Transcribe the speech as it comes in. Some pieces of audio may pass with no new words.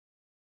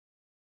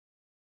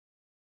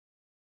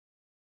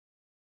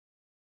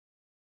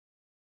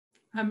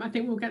I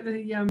think we'll get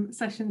the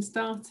session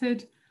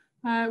started.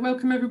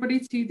 Welcome everybody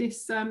to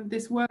this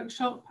this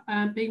workshop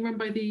being run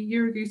by the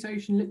Eurogoose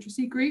Ocean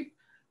Literacy Group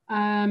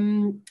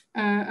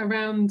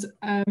around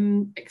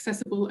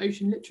accessible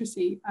ocean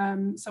literacy.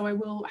 So I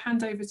will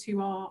hand over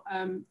to our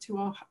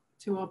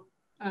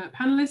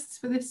panelists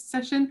for this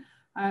session,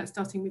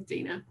 starting with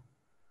Dina.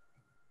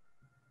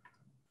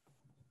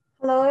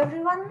 Hello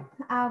everyone,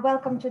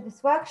 welcome to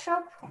this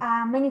workshop.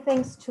 Many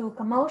thanks to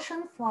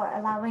CommOCEAN for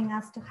allowing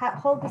us to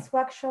hold this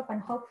workshop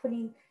and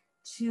hopefully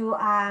to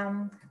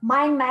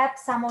mind map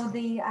some of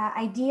the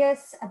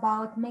ideas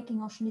about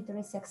making ocean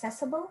literacy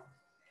accessible.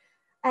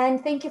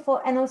 And thank you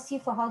for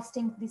NOC for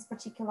hosting this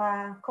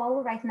particular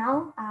call right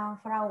now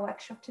for our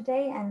workshop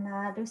today, and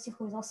Lucy,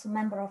 who is also a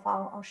member of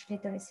our Ocean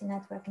Literacy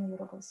Network in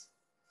Eurogoose.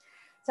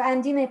 So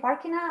I'm Dina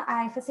Eparkhina.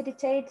 I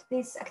facilitate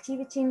this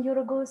activity in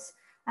Eurogoose.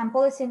 I'm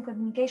Policy and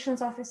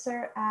Communications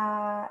Officer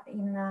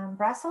in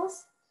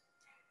Brussels.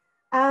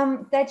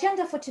 The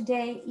agenda for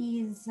today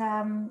is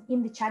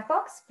in the chat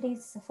box.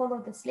 Please follow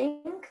this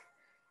link.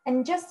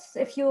 And just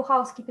a few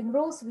housekeeping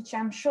rules, which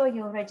I'm sure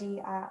you already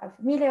are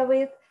familiar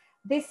with.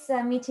 This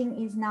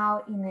meeting is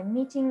now in a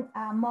meeting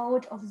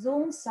mode of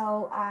Zoom,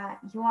 so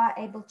you are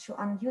able to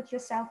unmute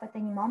yourself at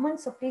any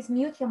moment. So please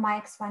mute your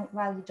mics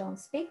while you don't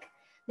speak.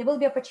 There will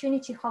be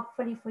opportunity,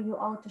 hopefully, for you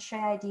all to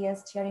share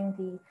ideas during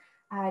the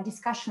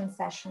discussion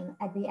session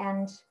at the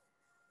end.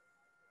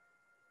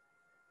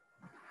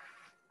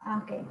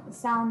 Okay, the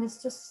sound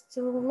is just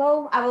too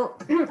low. I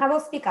will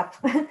speak up.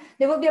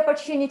 There will be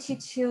opportunity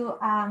to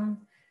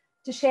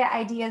share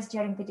ideas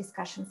during the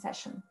discussion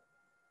session.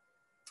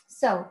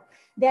 So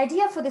the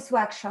idea for this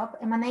workshop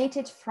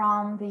emanated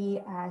from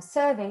the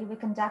survey we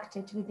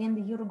conducted within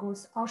the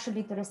Eurogoose ocean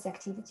literacy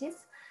activities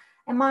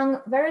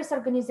among various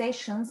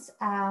organizations,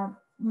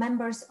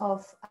 members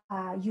of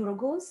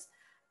Eurogoose,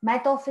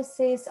 Met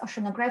offices,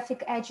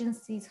 oceanographic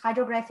agencies,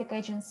 hydrographic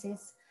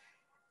agencies.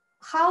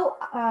 How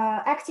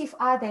active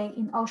are they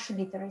in ocean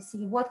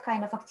literacy? What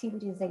kind of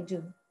activities they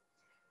do?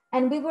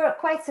 And we were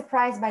quite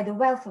surprised by the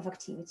wealth of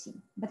activity,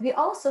 but we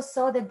also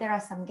saw that there are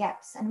some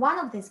gaps. And one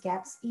of these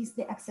gaps is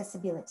the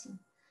accessibility.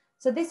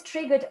 So this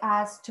triggered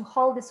us to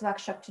hold this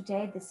workshop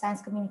today, the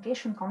Science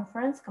Communication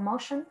Conference,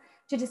 CommOCEAN,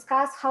 to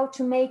discuss how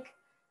to make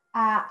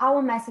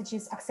our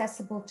messages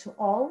accessible to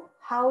all,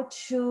 how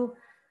to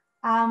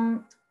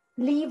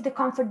leave the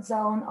comfort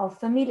zone of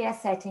familiar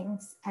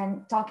settings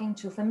and talking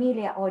to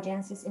familiar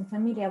audiences in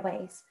familiar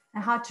ways,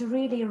 and how to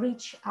really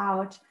reach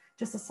out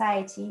to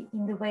society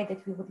in the way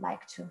that we would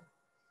like to.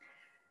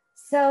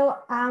 So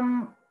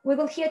we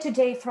will hear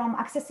today from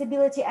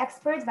accessibility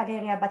expert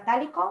Valeria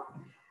Batalico,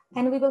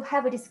 and we will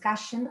have a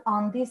discussion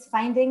on these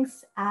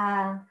findings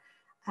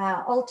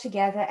all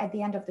together at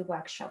the end of the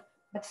workshop.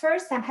 But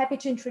first, I'm happy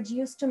to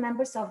introduce two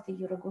members of the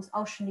Eurogoose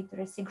Ocean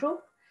Literacy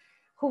Group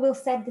who will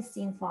set the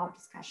scene for our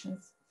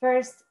discussions.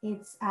 First,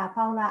 it's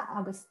Paola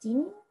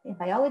Agostini, a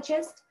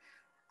biologist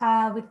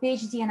with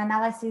PhD in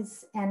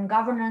analysis and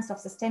governance of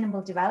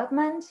sustainable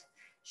development.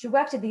 She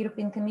worked at the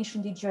European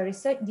Commission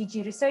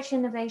DG Research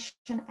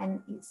Innovation,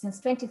 and since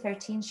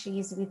 2013, she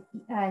is with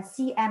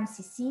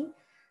CMCC,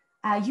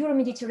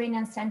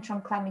 Euro-Mediterranean Center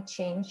on Climate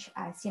Change,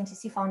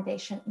 CMCC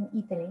Foundation in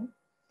Italy.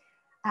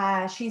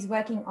 She's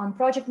working on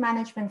project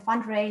management,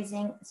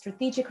 fundraising,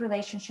 strategic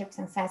relationships,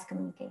 and science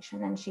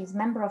communication, and she's a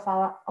member of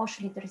our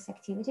ocean literacy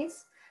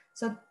activities.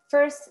 So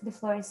first, the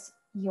floor is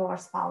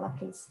yours, Paola,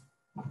 please.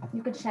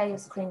 You can share your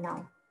screen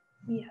now.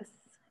 Yes,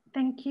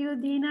 thank you,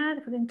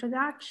 Dina, for the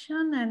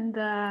introduction, and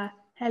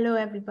hello,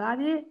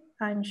 everybody.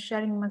 I'm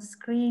sharing my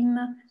screen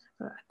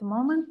at the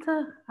moment.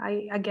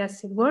 I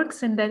guess it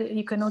works, and that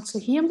you can also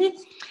hear me.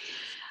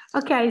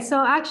 Okay,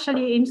 so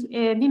actually,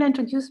 Dina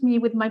introduced me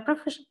with my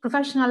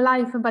professional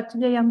life, but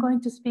today I'm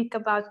going to speak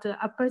about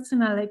a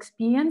personal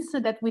experience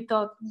that we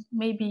thought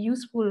may be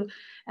useful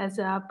as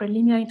a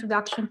preliminary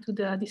introduction to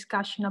the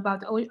discussion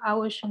about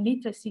how ocean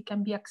literacy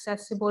can be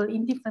accessible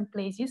in different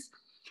places.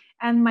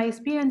 And my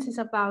experience is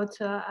about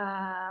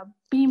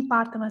being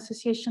part of an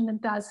association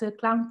that does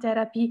clown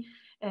therapy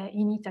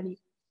in Italy.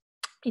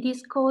 It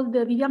is called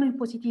Viviamo in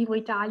Positivo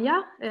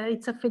Italia.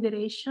 It's a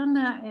federation.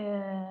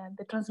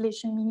 The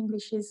translation in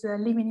English is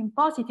Living in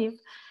Positive.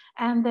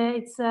 And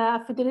it's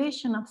a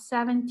federation of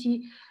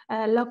 70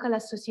 local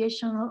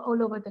associations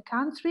all over the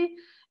country.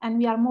 And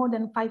we are more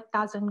than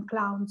 5,000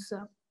 clowns.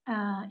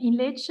 In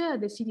Lecce,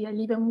 the city I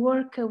live and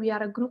work, we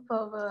are a group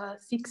of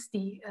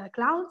 60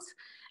 clowns.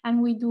 And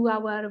we do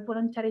our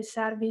voluntary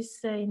service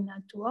in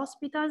 2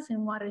 hospitals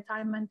and 1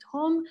 retirement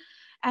home.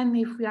 And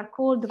if we are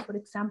called, for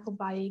example,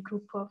 by a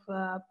group of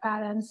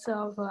parents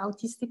of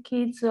autistic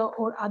kids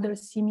or other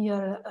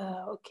similar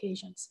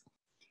occasions.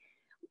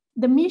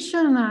 The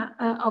mission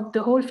of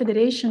the whole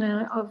federation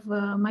of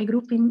my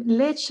group in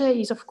Lecce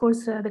is, of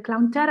course, the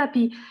clown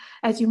therapy.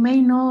 As you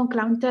may know,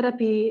 clown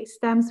therapy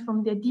stems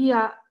from the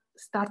idea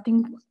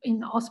starting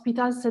in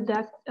hospitals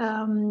that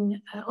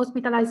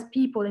hospitalize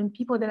people and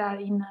people that are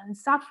in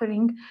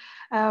suffering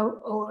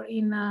or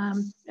in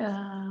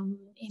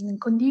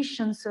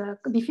conditions,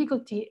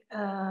 difficulties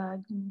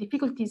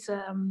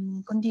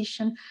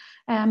condition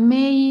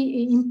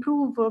may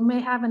improve or may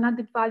have an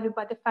added value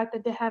by the fact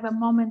that they have a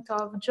moment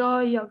of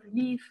joy, of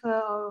relief,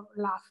 or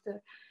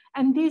laughter.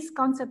 And this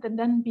concept has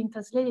then been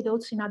translated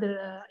also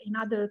in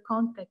other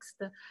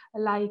contexts,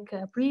 like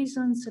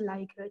prisons,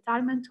 like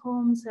retirement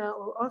homes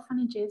or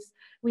orphanages.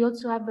 We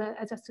also have,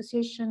 as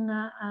association,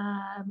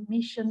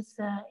 missions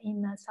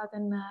in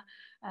Southern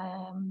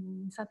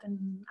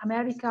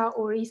America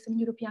or Eastern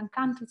European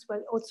countries,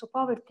 where also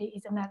poverty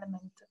is an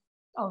element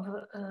of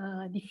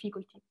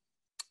difficulty.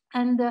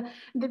 And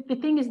the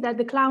thing is that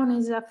the clown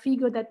is a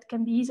figure that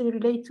can be easily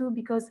related to,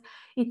 because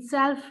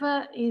itself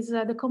is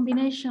the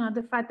combination of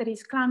the fact that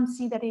it's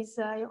clumsy, that is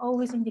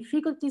always in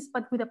difficulties,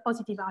 but with a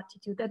positive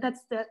attitude.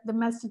 That's the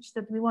message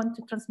that we want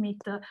to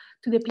transmit to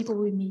the people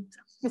we meet,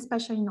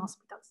 especially in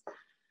hospitals.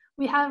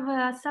 We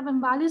have 7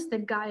 values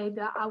that guide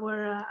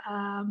our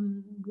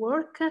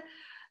work.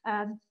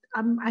 I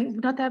do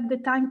not have the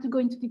time to go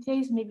into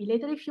details, maybe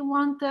later if you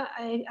want.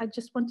 I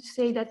just want to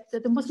say that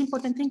the most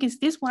important thing is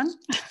this one.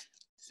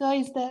 So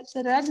it's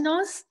the red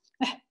nose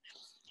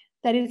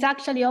that is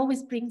actually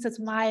always brings a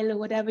smile,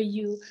 whatever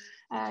you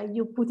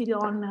put it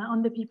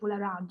on the people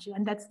around you,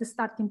 and that's the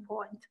starting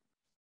point.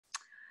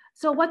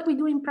 So what we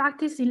do in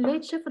practice in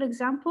Lecce, for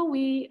example,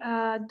 we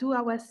do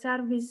our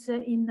service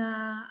in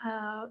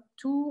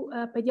 2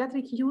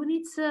 pediatric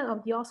units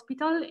of the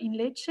hospital in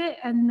Lecce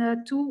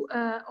and 2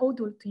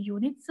 adult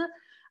units,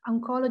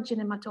 oncology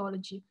and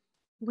hematology.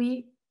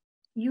 We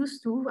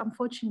used to,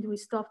 unfortunately, we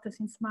stopped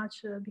since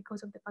March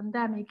because of the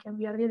pandemic, and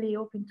we are really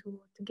hoping to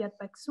get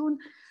back soon.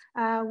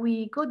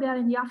 We go there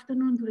in the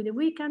afternoon during the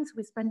weekends.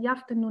 We spend the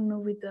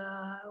afternoon with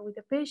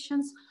the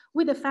patients,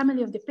 with the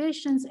family of the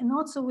patients, and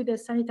also with the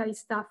sanitary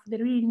staff. They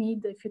really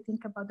need, if you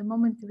think about the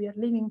moment we are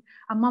living,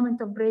 a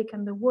moment of break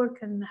and the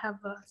work, and have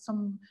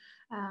some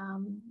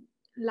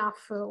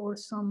laugh or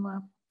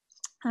some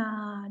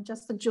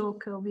just a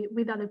joke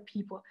with other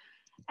people.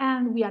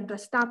 And we are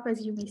dressed up,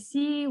 as you may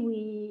see.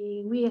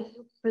 We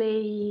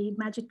play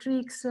magic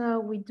tricks.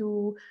 We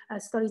do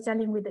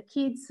storytelling with the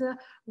kids.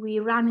 We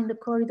run in the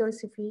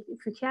corridors if we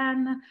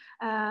can.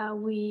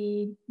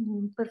 We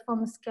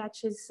perform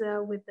sketches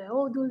with the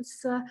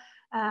adults.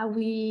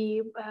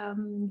 We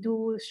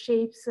do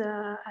shapes,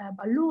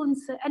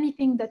 balloons,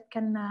 anything that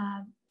can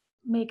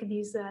make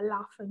this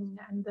laughing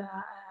and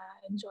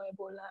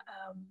enjoyable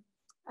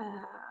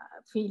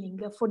feeling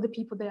for the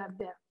people that are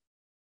there.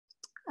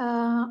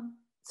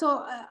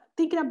 So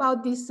thinking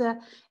about this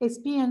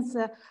experience,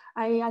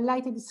 I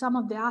highlighted some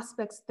of the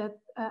aspects that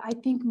I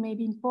think may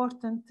be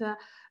important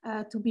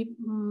to be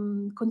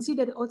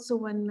considered also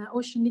when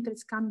ocean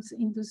literacy comes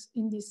in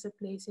these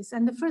places.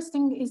 And the first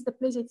thing is the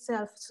place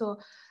itself, so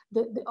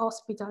the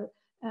hospital.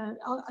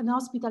 An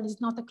hospital is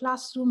not a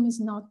classroom, is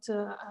not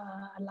a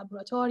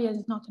laboratory,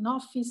 it's not an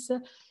office.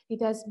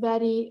 It has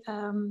very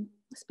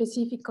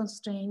specific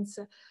constraints.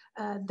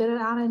 There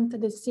aren't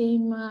the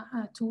same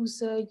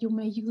tools you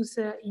may use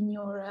in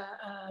your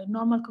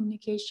normal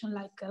communication,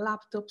 like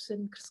laptops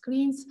and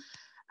screens.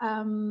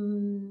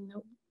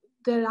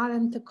 There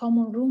aren't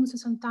common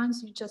rooms.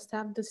 Sometimes you just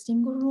have the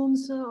single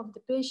rooms of the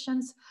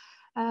patients.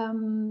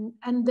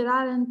 And there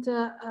aren't,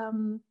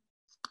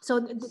 so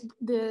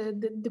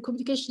the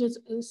communication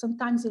is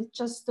sometimes it's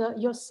just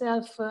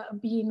yourself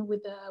being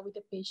with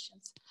the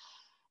patients.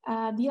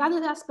 The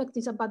other aspect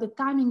is about the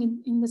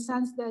timing in the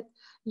sense that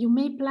you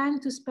may plan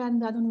to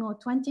spend, I don't know,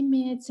 20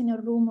 minutes in a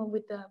room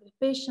with the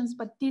patients,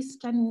 but this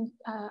can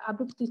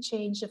abruptly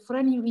change for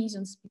any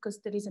reasons,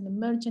 because there is an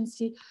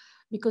emergency,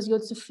 because you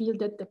also feel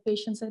that the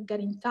patients are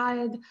getting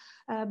tired,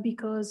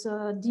 because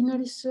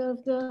dinner is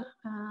served,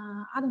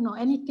 I don't know,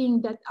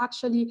 anything that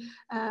actually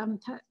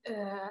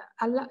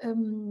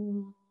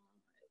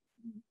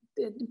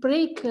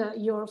break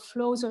your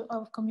flows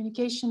of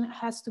communication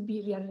has to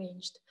be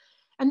rearranged.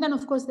 And then,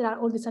 of course, there are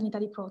all the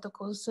sanitary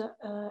protocols.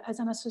 As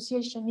an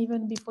association,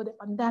 even before the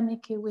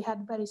pandemic, we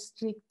had very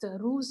strict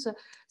rules.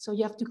 So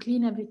you have to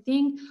clean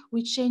everything.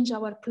 We change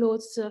our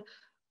clothes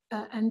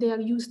and they are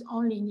used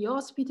only in the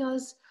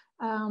hospitals.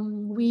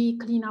 We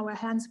clean our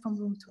hands from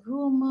room to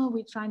room.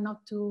 We try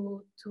not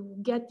to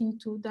get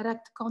into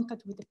direct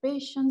contact with the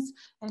patients.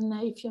 And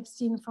if you have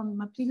seen from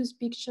my previous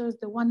pictures,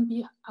 the one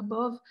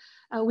above,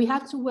 we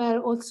have to wear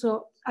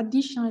also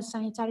additional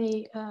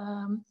sanitary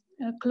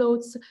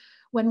clothes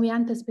when we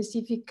enter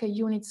specific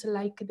units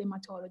like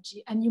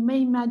dermatology. And you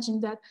may imagine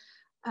that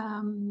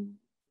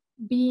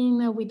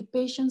being with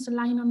patients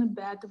lying on a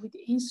bed with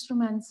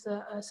instruments,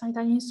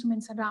 sanitary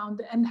instruments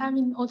around, and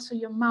having also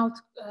your mouth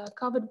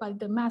covered by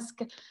the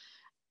mask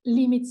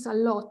limits a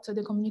lot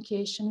the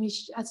communication,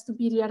 which has to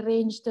be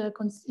rearranged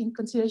in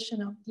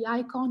consideration of the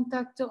eye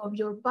contact, of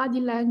your body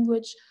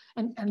language,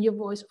 and your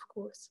voice, of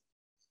course.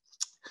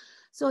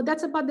 So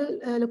that's about the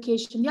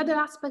location. The other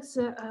aspects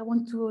I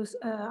want to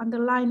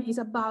underline is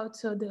about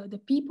the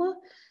people.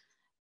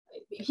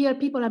 here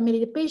people are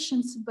mainly the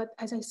patients, but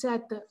as I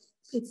said,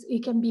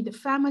 it can be the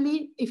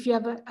family. If you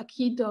have a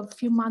kid of a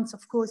few months,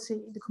 of course,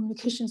 the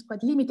communication is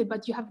quite limited,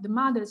 but you have the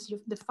mothers, you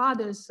have the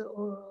fathers,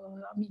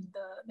 or I mean,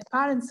 the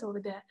parents over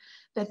there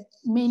that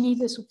may need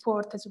the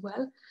support as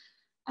well,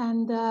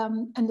 and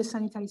the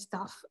sanitary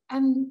staff.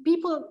 And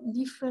people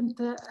different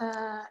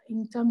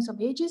in terms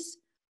of ages,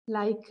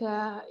 like,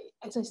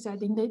 as I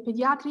said, in the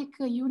pediatric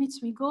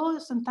units we go,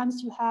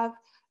 sometimes you have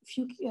a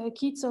few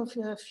kids of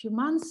a few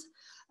months,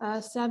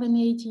 7,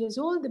 8 years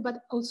old,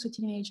 but also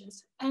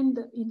teenagers. And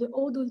in the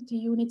adult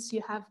units,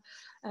 you have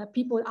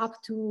people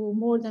up to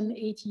more than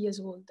 80 years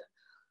old.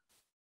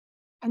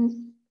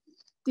 And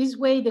this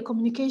way, the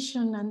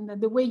communication and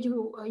the way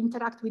you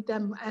interact with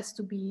them has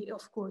to be,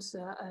 of course,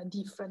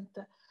 different.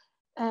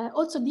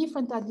 Also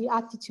different are the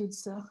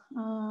attitudes.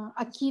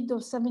 A kid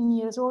of 7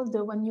 years old,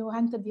 when you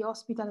enter the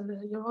hospital,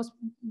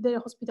 their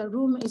hospital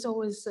room is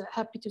always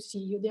happy to see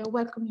you. They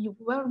welcome you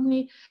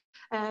warmly.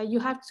 You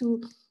have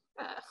to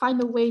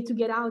find a way to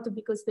get out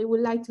because they would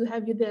like to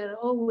have you there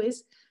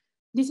always.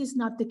 This is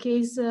not the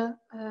case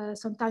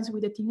sometimes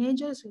with the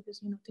teenagers,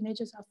 because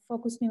teenagers are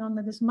focusing on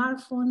the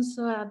smartphones.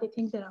 They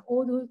think they are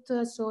adult,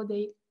 so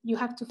you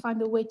have to find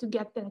a way to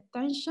get their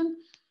attention.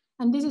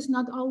 And this is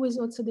not always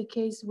also the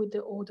case with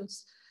the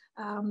adults.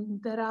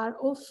 There are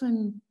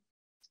often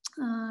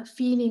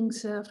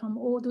feelings from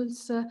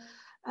adults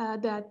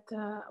that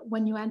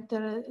when you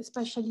enter,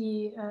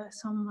 especially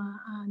some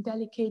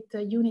delicate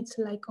units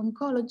like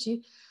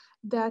oncology,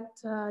 that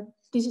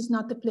this is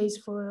not the place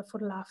for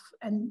laugh,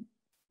 and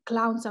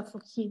clowns are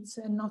for kids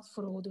and not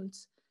for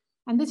adults.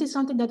 And this is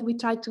something that we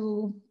try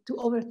to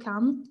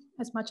overcome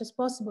as much as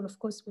possible, of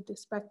course, with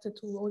respect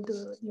to all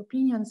the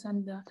opinions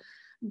and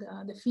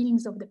the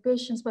feelings of the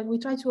patients, but we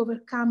try to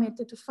overcome it,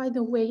 to find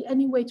a way,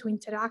 any way to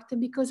interact,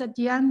 because at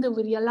the end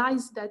we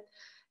realize that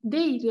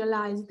they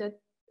realize that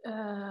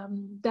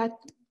that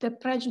the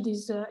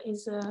prejudice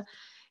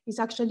is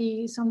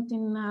actually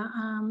something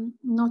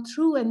not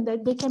true, and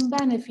that they can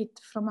benefit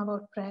from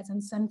our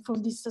presence and for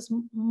this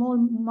small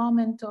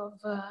moment of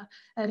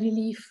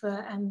relief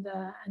and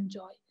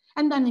joy.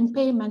 And then in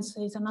payments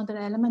is another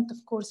element.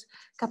 Of course,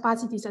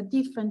 capacities are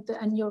different,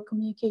 and your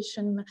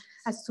communication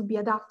has to be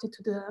adapted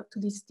to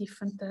these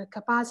different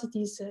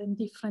capacities and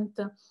different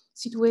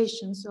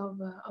situations of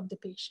the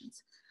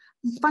patients.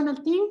 The final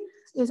thing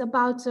is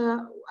about,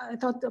 I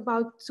thought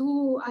about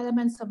 2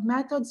 elements of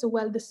methods.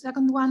 Well, the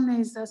second one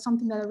is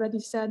something that I already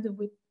said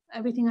with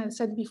everything I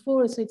said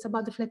before. So it's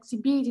about the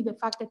flexibility, the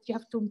fact that you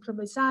have to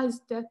improvise,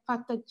 the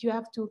fact that you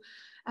have to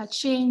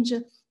change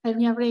and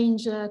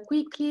rearrange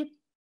quickly,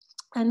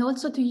 and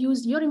also to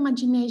use your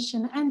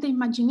imagination and the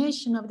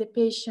imagination of the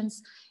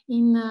patients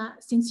in,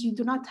 since you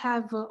do not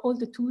have all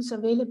the tools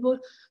available,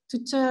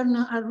 to turn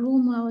a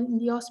room in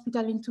the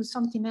hospital into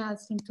something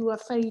else, into a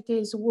fairy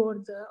tales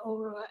world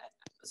or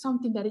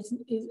something that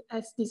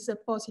has this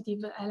positive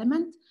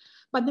element.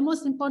 But the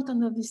most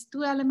important of these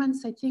 2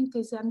 elements, I think,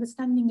 is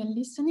understanding and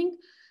listening.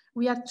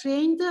 We are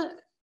trained,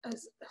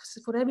 as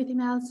for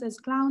everything else, as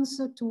clowns,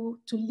 to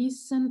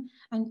listen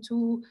and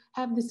to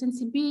have the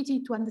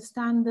sensibility to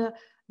understand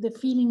the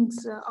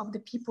feelings of the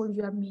people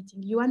you are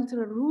meeting. You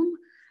enter a room,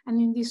 and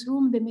in this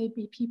room, there may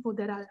be people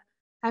that are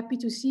happy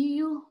to see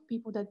you,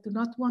 people that do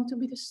not want to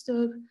be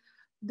disturbed,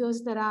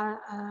 those that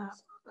are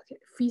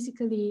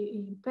physically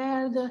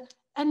impaired.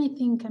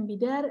 Anything can be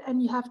there,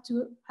 and you have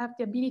to have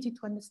the ability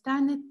to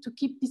understand it, to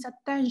keep this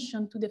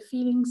attention to the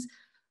feelings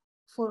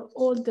for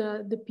all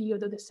the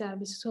period of the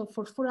service. So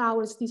for 4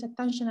 hours, this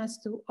attention has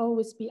to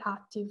always be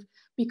active,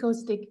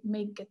 because they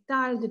may get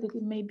tired, they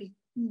may be,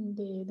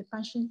 the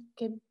patient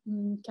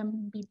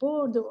can be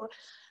bored, or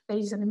there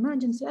is an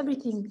emergency,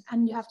 everything,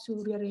 and you have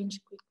to rearrange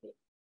quickly.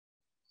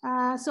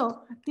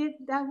 So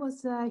that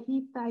was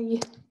it. I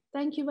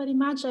thank you very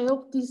much. I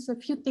hope these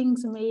few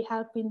things may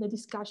help in the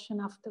discussion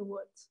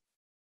afterwards.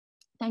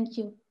 Thank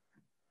you.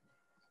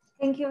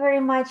 Thank you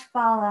very much,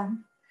 Paola.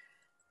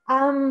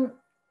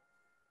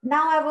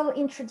 Now I will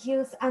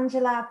introduce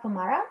Angela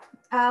Pomara,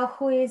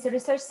 who is a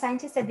research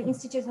scientist at the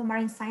Institute of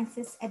Marine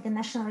Sciences at the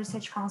National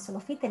Research Council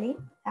of Italy,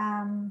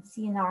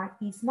 CNR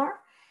ISMAR.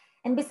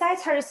 And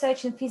besides her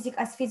research in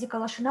as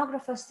physical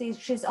oceanographer,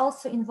 she's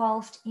also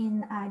involved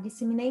in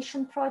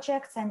dissemination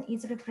projects and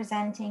is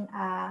representing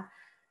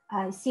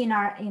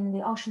CNR in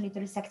the ocean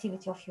literacy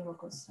activity of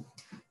Uruguay.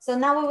 So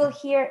now we will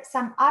hear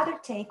some other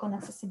take on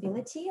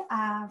accessibility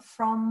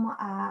from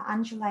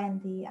Angela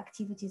and the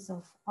activities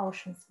of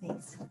ocean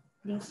space.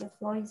 Please, the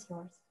floor is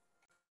yours.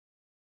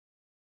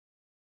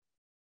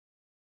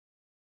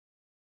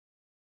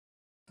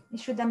 You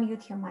should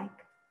unmute your mic.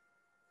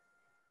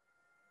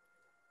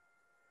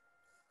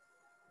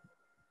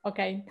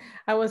 Okay,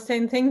 I was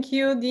saying thank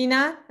you,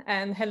 Dina,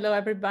 and hello,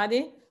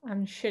 everybody.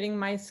 I'm sharing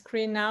my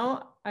screen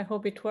now. I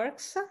hope it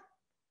works.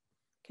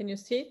 Can you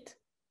see it?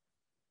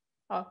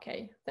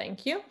 Okay,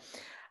 thank you.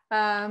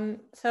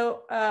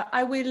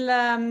 I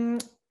will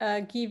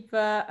give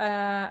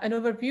an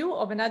overview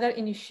of another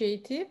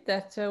initiative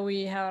that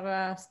we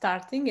are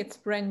starting. It's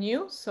brand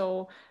new,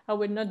 so I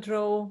will not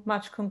draw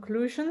much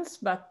conclusions,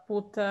 but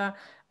put the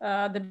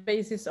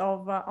basis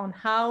of on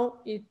how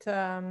it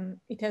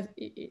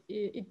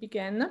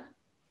began.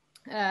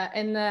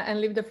 And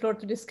leave the floor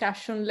to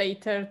discussion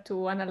later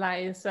to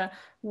analyze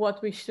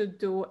what we should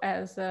do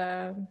as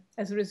a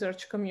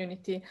research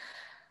community.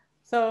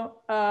 So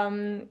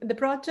the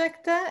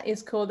project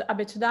is called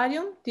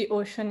Abecedarium, the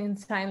Ocean in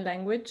Sign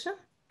Language,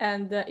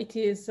 and it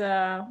is,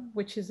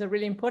 which is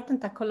really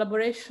important, a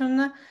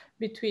collaboration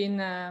between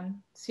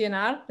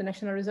CNR, the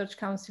National Research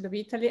Council of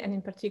Italy, and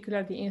in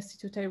particular the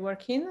institute I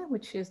work in,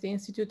 which is the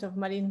Institute of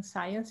Marine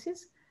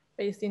Sciences,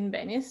 based in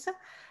Venice,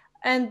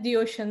 and the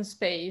Ocean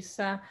Space,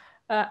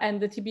 and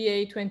the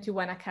TBA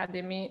 21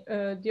 Academy.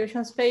 The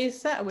Ocean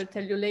Space, I will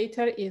tell you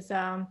later, is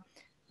a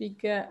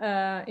big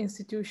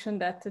institution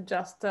that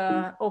just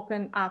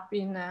opened up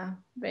in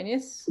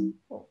Venice.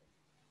 Oh,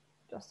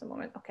 just a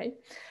moment, okay.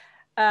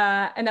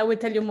 And I will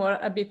tell you more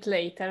a bit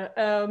later.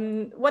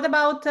 What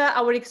about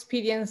our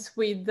experience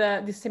with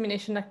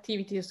dissemination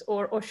activities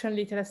or ocean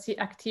literacy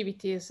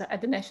activities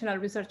at the National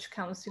Research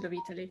Council of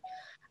Italy?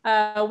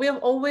 We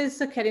have always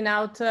been carrying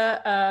out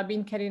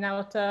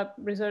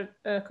research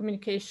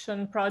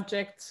communication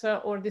projects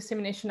or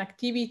dissemination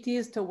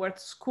activities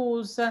towards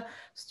schools,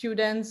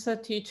 students,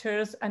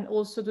 teachers, and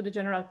also to the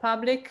general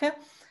public,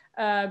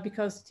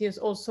 because it is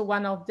also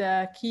one of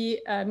the key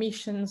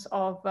missions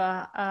of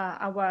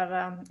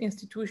our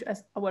institution,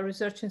 as our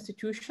research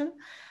institution.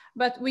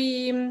 But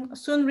we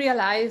soon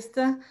realized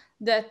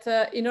that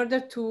in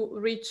order to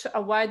reach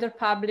a wider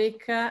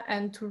public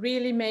and to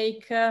really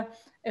make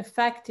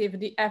effective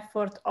the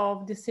effort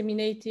of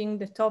disseminating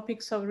the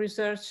topics of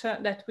research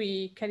that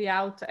we carry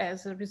out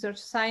as a research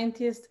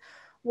scientist,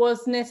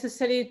 was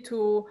necessary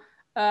to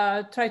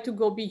try to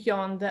go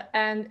beyond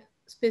and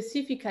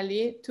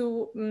specifically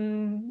to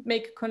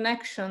make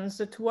connections,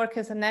 to work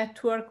as a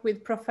network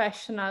with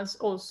professionals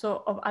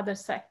also of other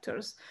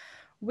sectors.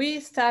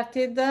 We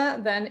started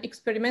then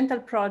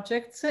experimental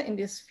projects in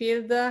this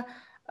field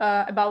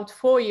about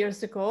 4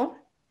 years ago.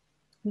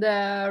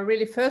 The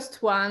really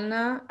first one,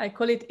 I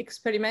call it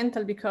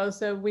experimental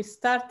because we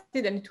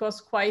started and it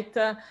was quite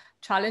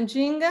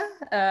challenging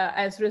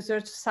as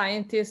research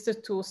scientists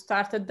to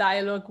start a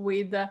dialogue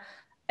with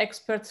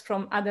experts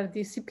from other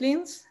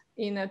disciplines.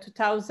 In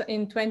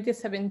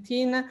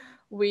 2017,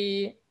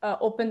 we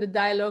opened a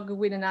dialogue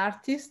with an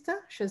artist,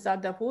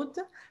 Shehzad Dawood,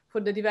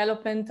 for the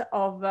development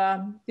of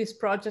this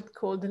project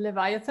called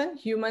Leviathan,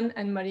 Human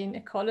and Marine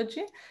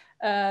Ecology,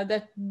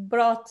 that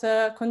brought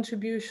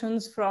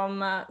contributions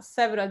from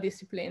several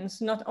disciplines,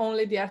 not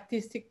only the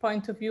artistic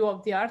point of view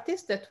of the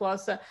artist, that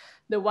was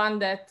the one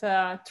that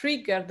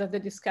triggered the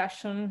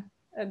discussion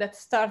that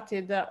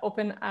started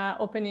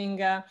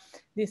opening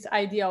this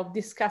idea of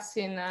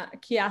discussing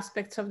key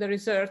aspects of the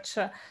research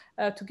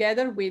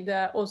together with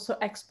also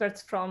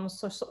experts from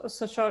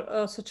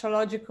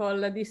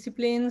sociological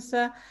disciplines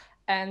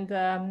and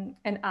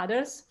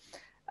others.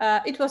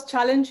 It was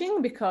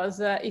challenging because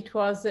it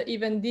was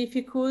even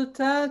difficult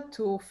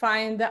to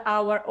find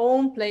our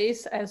own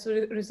place as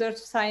research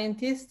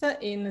scientists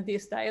in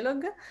this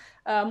dialogue.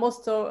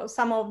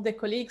 Some of the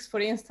colleagues, for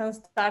instance,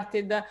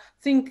 started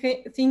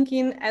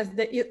thinking as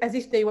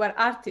if they were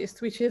artists,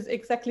 which is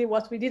exactly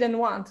what we didn't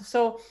want.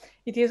 So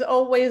it is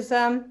always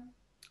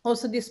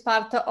also this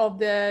part of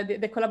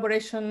the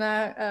collaboration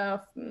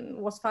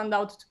was found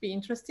out to be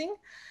interesting.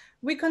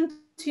 We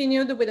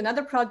continued with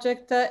another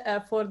project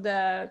for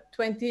the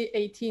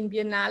 2018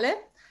 Biennale.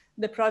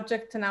 The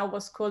project now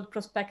was called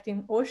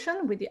Prospecting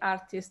Ocean with the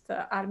artist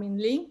Armin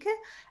Link.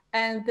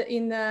 And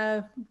in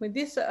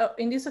this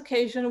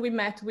occasion, we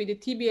met with the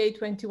TBA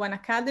 21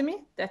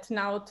 Academy that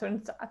now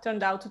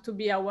turned out to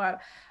be our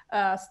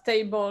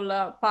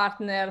stable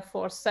partner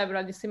for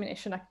several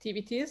dissemination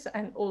activities,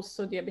 and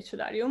also the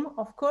Abecedarium,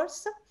 of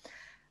course.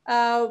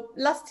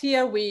 Last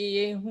year,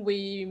 we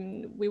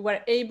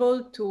were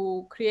able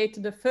to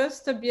create the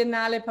first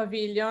Biennale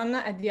pavilion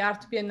at the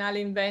Art Biennale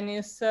in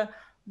Venice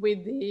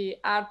with the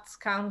Arts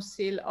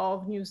Council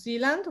of New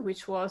Zealand,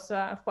 which was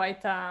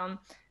quite a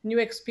new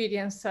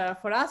experience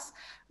for us.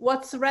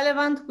 What's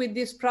relevant with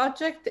this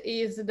project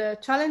is the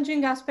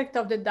challenging aspect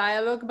of the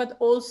dialogue, but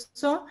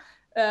also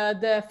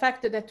the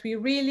fact that we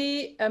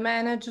really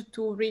managed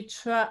to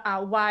reach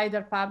a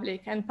wider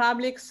public, and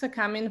publics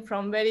coming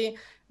from very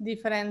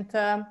different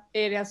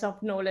areas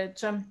of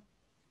knowledge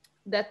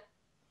that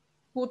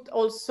put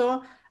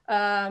also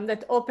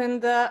that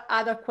opened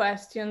other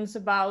questions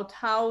about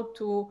how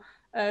to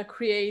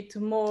create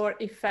more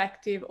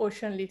effective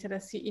ocean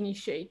literacy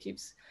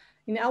initiatives.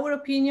 In our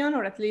opinion,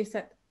 or at least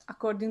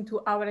according to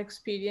our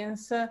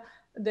experience,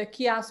 the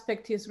key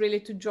aspect is really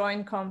to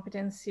join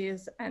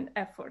competencies and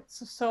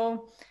efforts.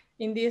 So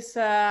with this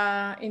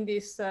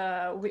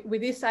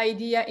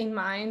idea in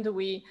mind,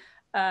 we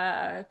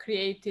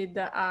created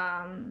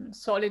a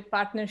solid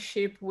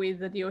partnership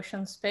with the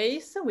Ocean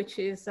Space, which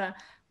is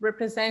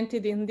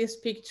represented in this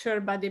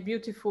picture by the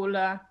beautiful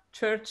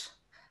church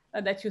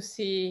that you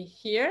see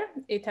here.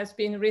 It has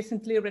been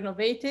recently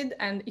renovated,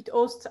 and it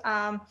hosts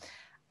a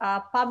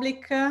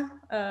public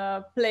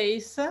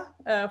place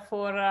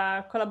for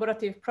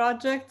collaborative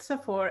projects,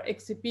 for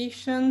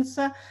exhibitions,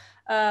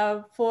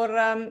 for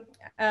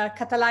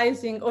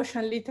catalyzing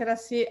ocean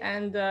literacy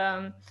and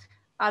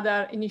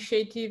other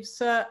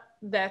initiatives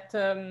that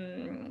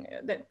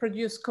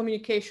produce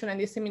communication and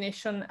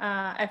dissemination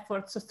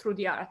efforts through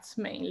the arts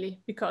mainly,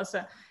 because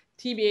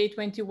TBA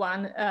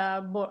 21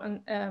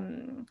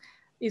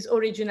 is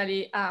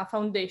originally a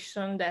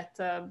foundation that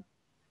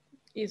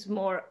is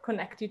more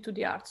connected to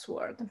the arts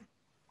world.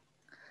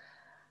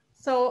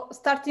 So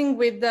starting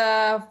with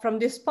from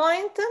this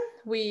point,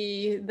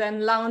 we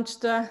then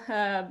launched just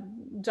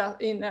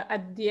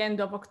at the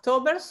end of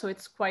October, so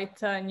it's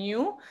quite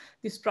new,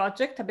 this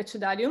project,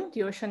 Abecedarium,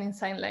 the Ocean in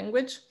Sign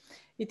Language.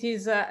 It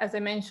is, as I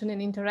mentioned, an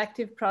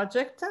interactive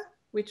project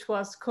which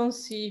was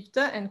conceived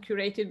and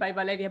curated by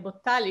Valeria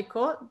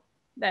Bottalico,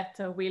 that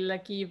will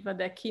give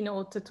the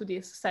keynote to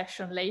this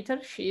session later.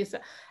 She is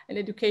an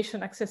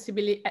education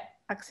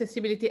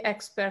accessibility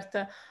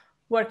expert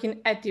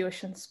working at the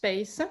ocean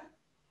space.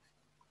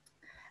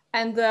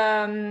 And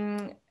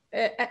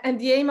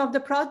the aim of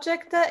the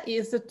project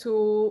is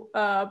to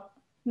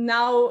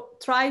now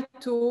try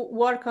to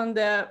work on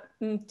the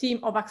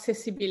theme of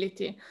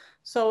accessibility.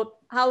 So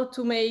how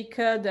to make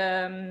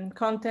the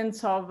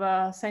contents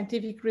of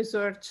scientific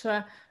research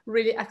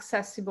really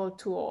accessible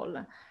to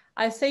all.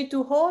 I say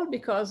to all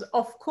because,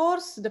 of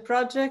course, the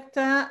project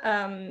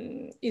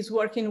is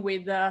working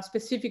with a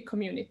specific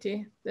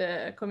community,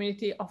 the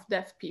community of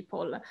deaf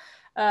people.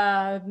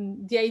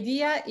 The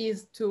idea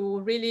is to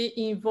really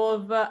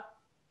involve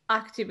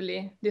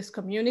actively this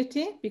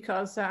community,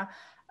 because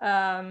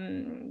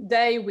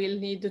they will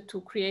need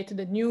to create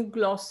the new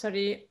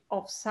glossary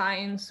of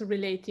science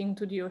relating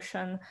to the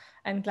ocean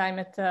and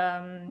climate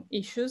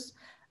issues.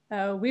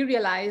 We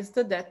realized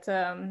that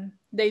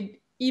they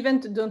even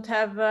don't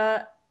have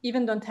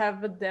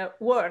the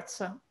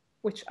words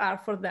which are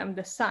for them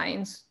the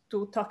science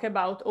to talk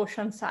about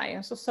ocean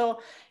science. So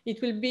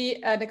it will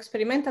be an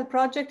experimental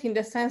project in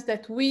the sense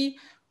that we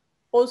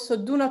also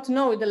do not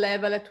know the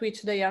level at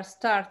which they are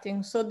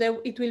starting. So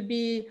it will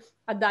be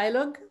a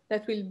dialogue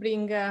that will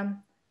bring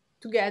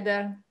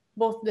together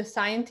both the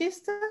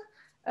scientists,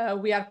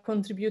 we are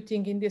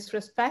contributing in this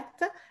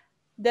respect,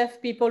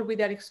 deaf people with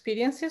their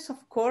experiences,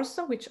 of course,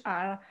 which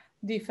are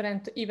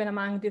different even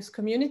among this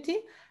community,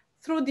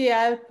 through the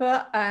help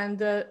and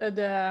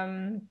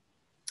the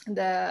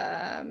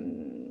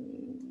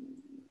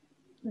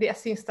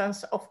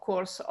assistance, of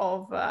course,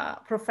 of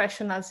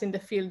professionals in the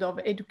field of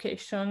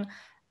education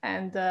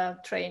and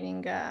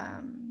training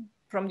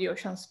from the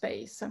ocean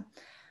space.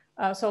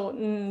 So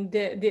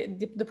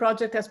the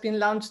project has been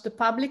launched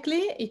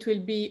publicly. It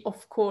will be,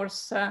 of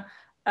course,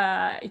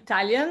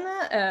 Italian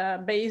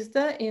based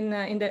at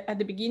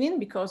the beginning,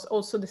 because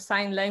also the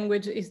sign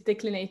language is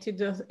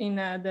declinated in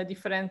the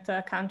different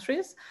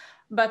countries.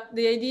 But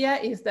the idea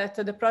is that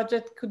the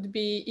project could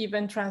be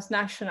even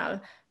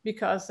transnational,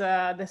 because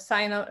the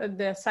sign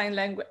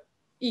language,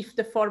 if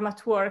the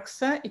format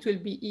works, it will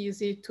be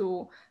easy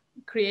to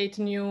create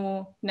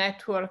new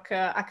network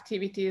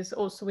activities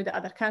also with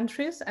other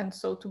countries, and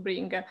so to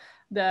bring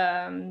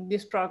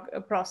this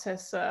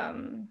process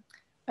on.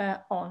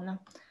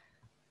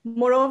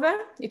 Moreover,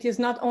 it is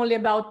not only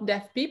about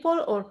deaf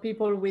people or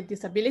people with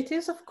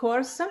disabilities, of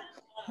course,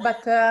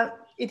 but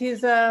it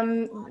is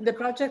the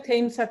project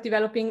aims at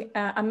developing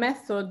a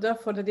method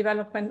for the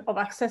development of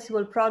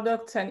accessible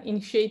products and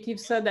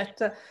initiatives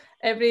that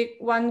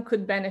everyone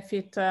could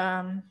benefit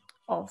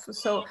of.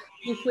 So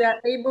if we are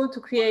able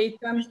to create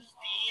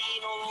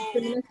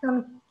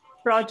dissemination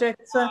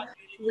projects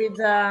with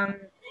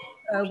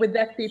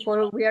deaf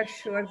people, we are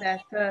sure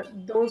that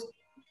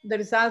the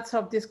results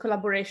of this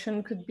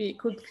collaboration could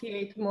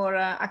create more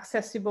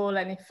accessible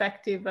and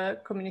effective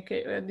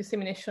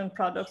dissemination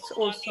products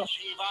also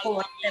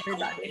for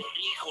everybody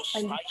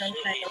and different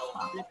kind of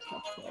publics,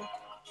 of course.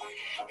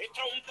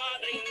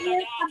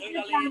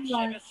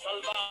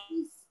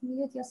 Please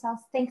mute yourself.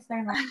 Thanks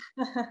very much.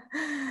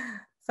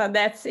 So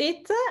that's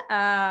it.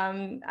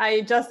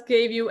 I just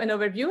gave you an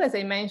overview. As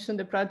I mentioned,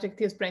 the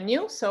project is brand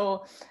new,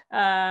 so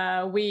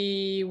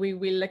we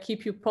will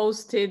keep you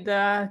posted,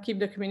 keep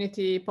the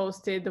community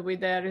posted with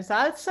the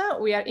results.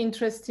 We are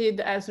interested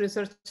as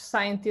research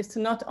scientists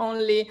not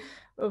only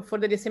for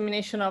the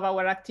dissemination of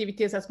our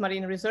activities as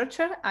marine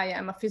researcher. I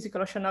am a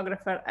physical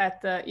oceanographer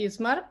at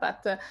ISMAR,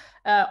 but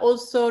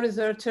also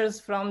researchers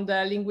from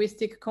the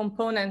linguistic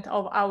component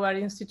of our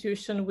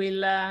institution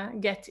will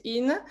get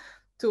in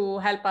to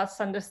help us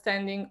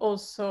understanding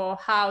also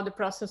how the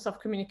process of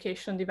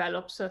communication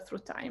develops through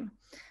time.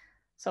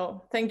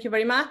 So thank you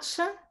very much.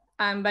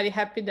 I'm very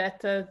happy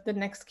that the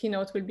next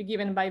keynote will be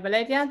given by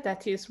Valeria.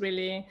 That is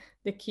really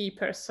the key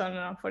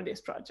person for this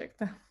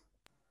project.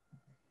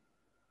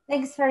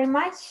 Thanks very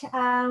much,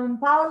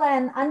 Paola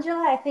and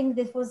Angela. I think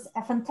this was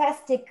a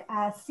fantastic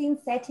scene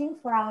setting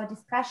for our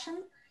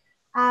discussion.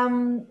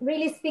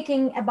 Really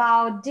speaking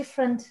about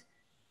different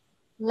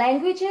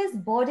languages,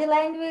 body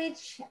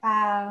language,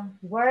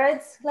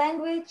 words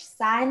language,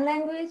 sign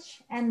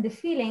language, and the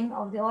feeling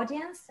of the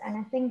audience. And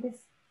I think this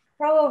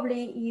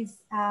probably is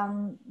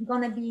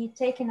going to be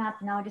taken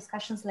up in our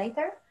discussions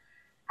later.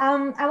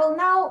 I will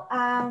now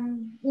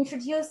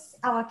introduce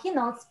our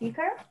keynote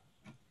speaker,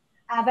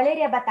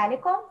 Valeria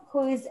Batalico,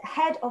 who is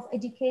Head of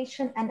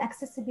Education and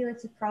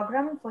Accessibility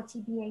Program for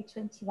TBA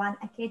 21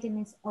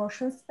 Academy's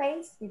Ocean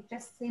Space. We've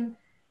just seen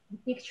the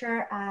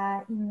picture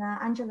in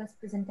Angela's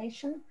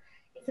presentation.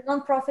 It's a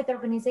non-profit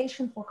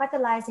organization for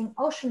catalyzing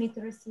ocean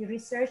literacy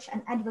research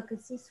and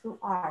advocacy through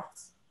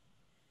arts.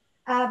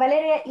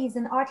 Valeria is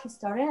an art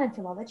historian and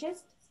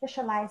philologist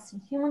specialized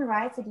in human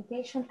rights,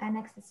 education, and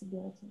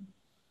accessibility.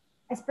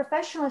 As a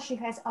professional, she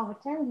has over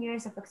 10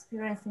 years of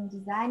experience in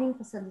designing,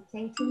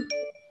 facilitating,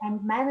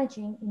 and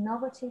managing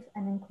innovative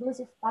and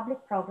inclusive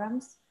public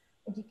programs,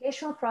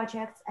 educational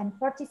projects, and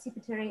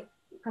participatory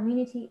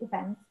community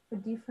events for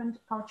different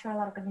cultural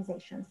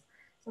organizations.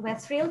 So we're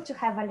thrilled to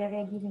have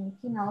Valeria giving a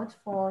keynote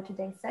for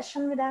today's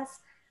session with us.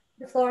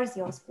 The floor is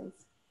yours,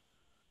 please.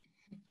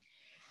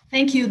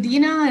 Thank you,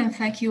 Dina, and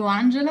thank you,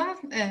 Angela.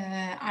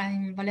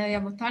 I'm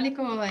Valeria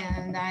Batalico,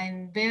 and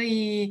I'm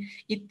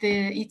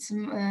it's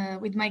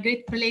with my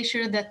great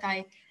pleasure that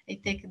I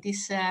take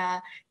this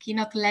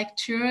keynote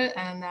lecture,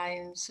 and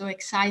I'm so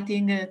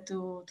excited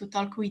to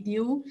talk with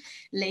you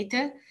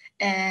later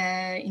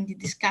in the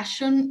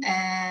discussion.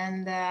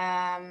 And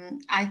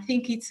I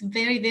think it's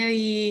very,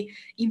 very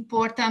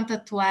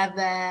important to have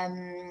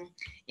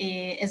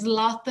a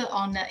slot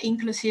on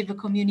inclusive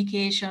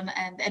communication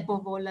and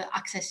above all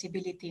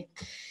accessibility.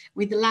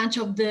 With the launch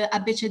of the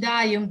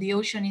Abecedarium, the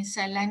Ocean in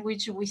Sign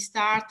Language, we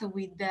start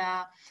with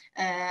the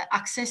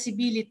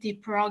accessibility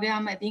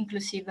program and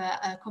inclusive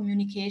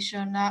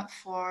communication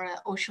for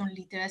ocean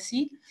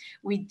literacy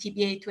with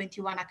TBA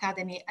 21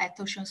 Academy at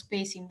Ocean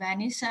Space in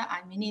Venice.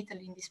 I'm in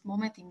Italy in this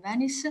moment, in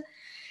Venice.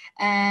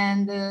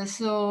 And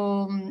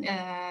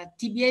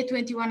TBA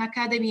 21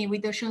 Academy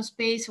with Ocean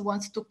Space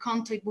wants to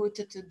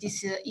contribute to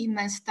this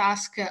immense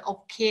task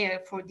of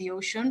care for the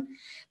ocean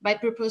by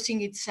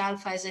proposing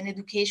itself as an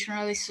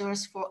educational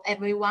resource for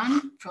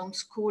everyone, from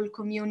school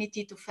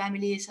community to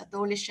families,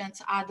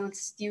 adolescents,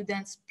 adults,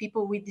 students,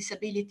 people with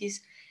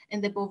disabilities,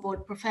 and above all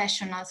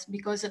professionals,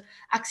 because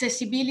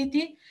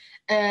accessibility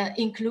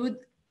includes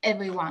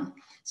everyone.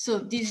 So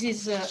this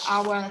is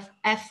our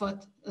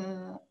effort.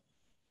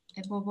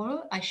 Above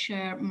all, I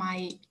share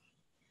my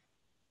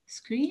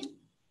screen.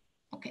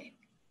 Okay.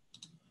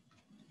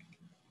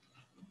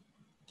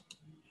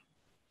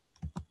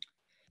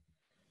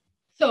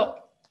 So,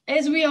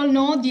 as we all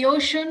know, the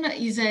ocean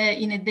is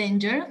in a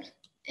danger,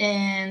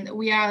 and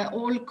we are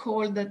all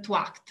called to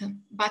act.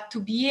 But to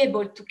be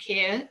able to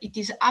care, it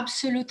is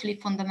absolutely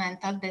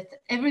fundamental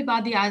that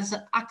everybody has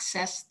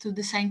access to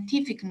the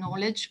scientific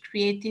knowledge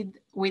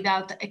created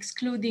without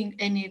excluding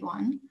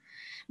anyone,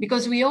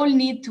 because we all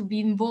need to be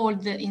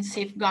involved in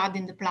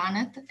safeguarding the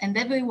planet, and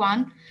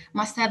everyone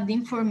must have the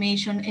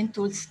information and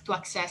tools to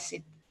access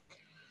it.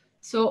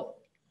 So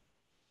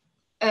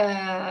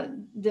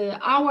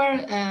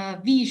our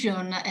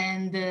vision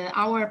and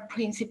our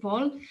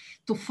principle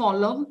to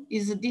follow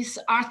is this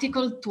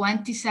Article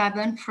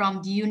 27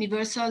 from the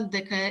Universal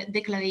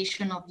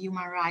Declaration of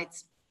Human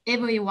Rights.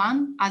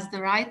 Everyone has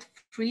the right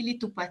freely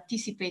to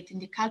participate in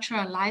the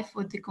cultural life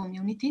of the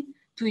community,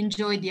 to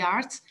enjoy the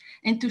arts,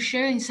 and to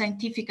share in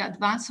scientific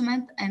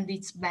advancement and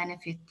its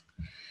benefit.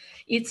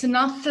 It is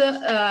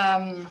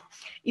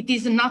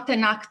not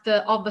an act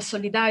of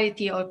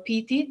solidarity or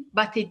pity,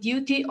 but a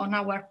duty on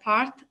our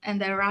part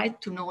and a right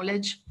to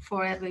knowledge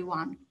for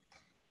everyone.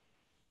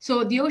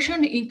 So the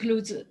ocean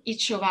includes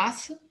each of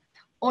us.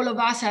 All of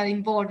us are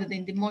involved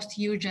in the most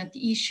urgent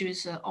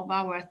issues of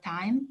our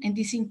time, and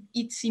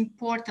it's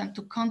important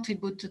to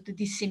contribute to the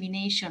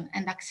dissemination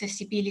and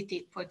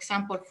accessibility, for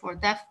example, for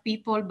deaf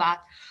people,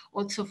 but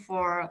also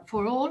for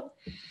all,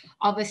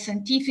 of a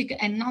scientific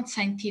and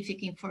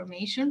non-scientific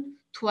information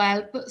to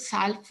help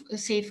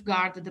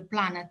safeguard the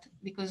planet,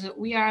 because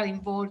we are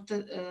involved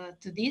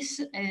to this.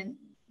 And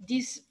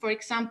this, for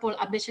example,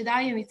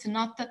 Abecedarium, it's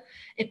not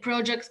a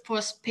project for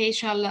a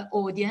special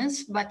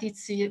audience, but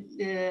it's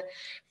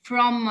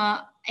from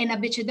an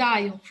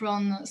Abecedarium,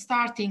 from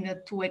starting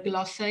to a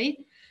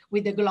glossary.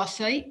 With the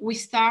glossary, we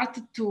start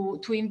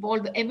to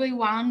involve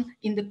everyone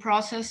in the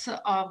process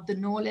of the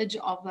knowledge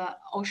of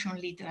ocean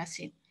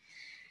literacy.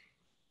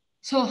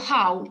 So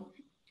how?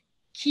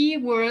 Key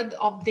word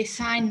of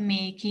design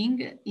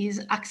making is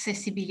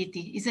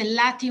accessibility. It's a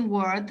Latin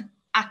word,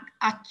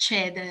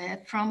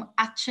 accedere, from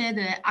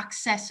accedere,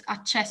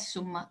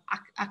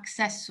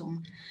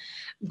 accessum.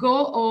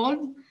 Go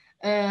all.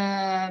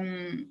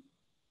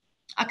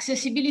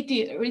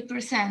 Accessibility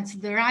represents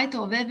the right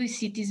of every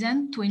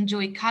citizen to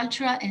enjoy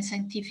cultural and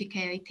scientific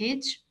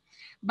heritage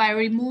by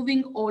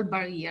removing all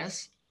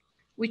barriers,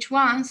 which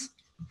ones?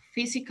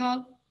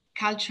 Physical,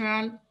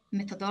 cultural,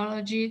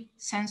 methodology,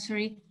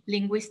 sensory,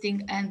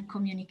 linguistic, and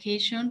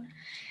communication,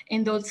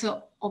 and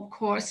also, of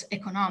course,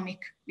 economic,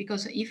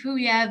 because if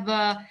we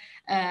have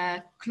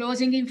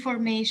closing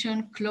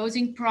information,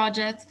 closing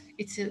projects,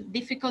 it's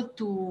difficult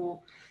to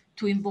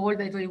involve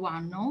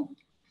everyone, no?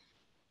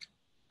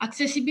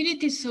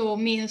 Accessibility so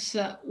means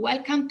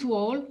welcome to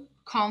all,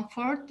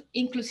 comfort,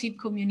 inclusive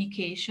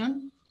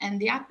communication, and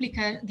the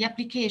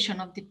application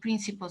of the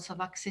principles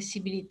of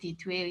accessibility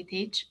to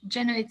heritage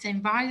generates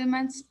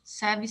environments,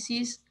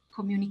 services,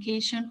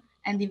 communication,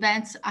 and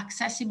events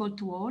accessible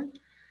to all,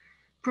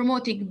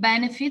 promoting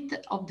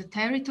benefit of the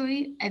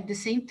territory at the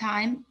same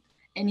time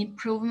an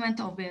improvement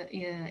of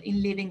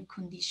in living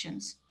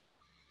conditions.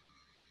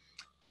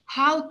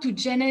 How to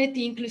generate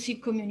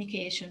inclusive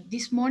communication.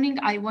 This morning,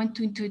 I want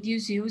to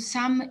introduce you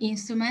some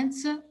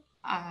instruments,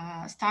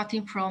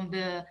 starting from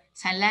the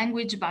sign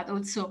language, but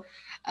also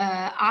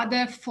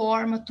other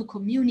form to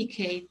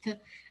communicate.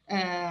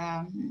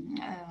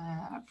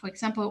 For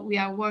example, we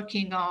are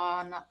working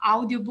on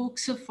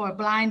audiobooks for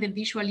blind and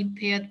visually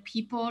impaired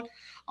people,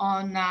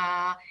 on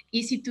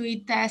easy to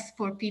read tests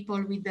for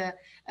people with a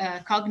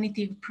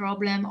cognitive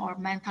problem or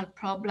mental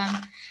problem.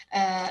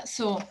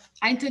 So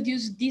I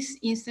introduced these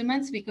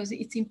instruments because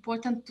it's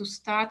important to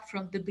start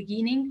from the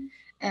beginning,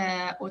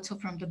 also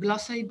from the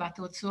glossary, but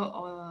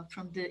also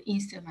from the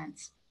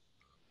instruments.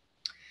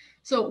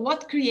 So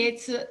what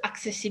creates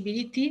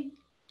accessibility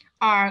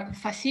are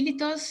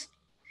facilitators,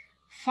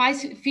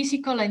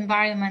 physical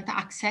environment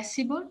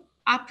accessible,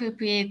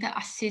 appropriate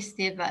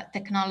assistive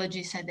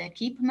technologies and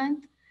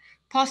equipment,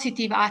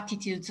 positive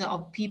attitudes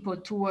of people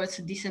towards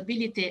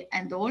disability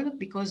and all,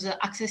 because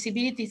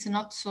accessibility is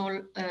not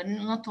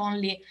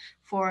only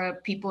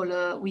for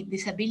people with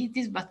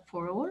disabilities, but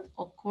for all,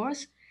 of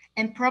course,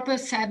 and proper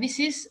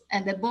services,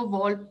 and above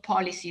all,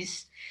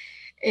 policies.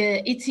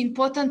 It's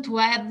important to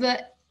have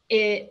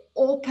an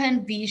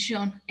open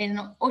vision,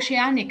 an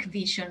oceanic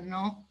vision,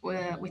 no?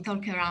 We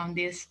talk around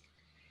this.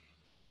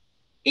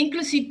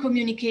 Inclusive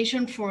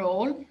communication for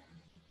all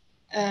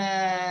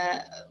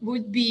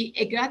would be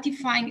a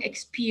gratifying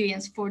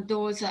experience for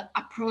those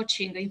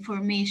approaching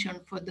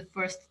information for the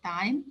first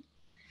time.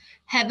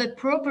 Have a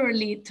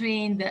properly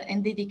trained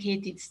and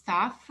dedicated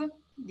staff.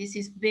 This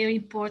is very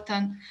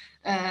important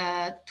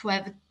to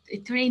have a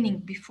training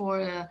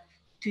before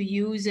to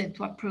use and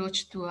to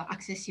approach to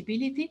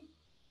accessibility.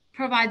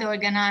 Provide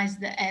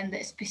organized and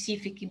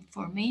specific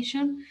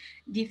information,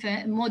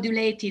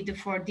 modulated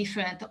for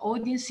different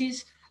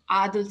audiences,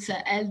 adults,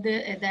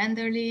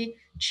 elderly,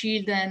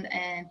 children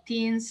and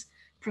teens,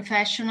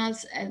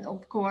 professionals, and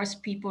of course,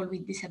 people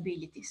with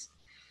disabilities.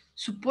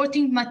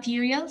 Supporting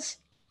materials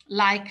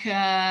like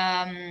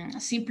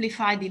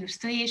simplified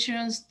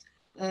illustrations,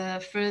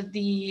 for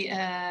the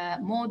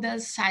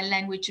models, sign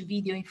language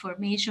video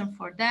information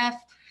for deaf,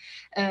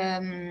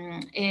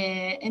 and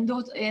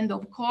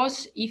of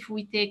course, if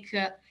we take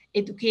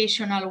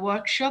educational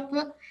workshop,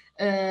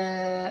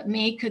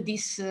 make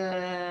this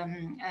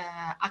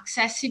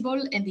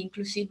accessible and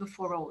inclusive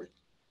for all.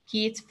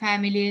 Kids,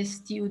 families,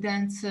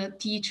 students,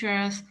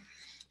 teachers.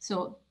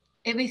 So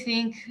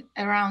everything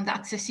around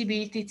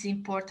accessibility, it's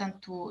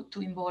important to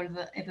involve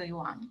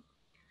everyone.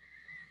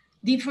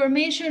 The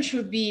information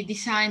should be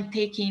designed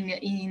taking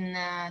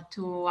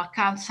into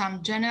account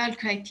some general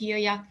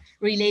criteria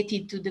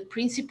related to the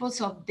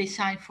principles of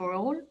design for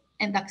all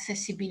and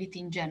accessibility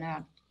in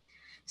general.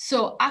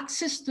 So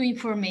access to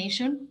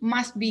information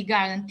must be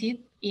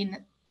guaranteed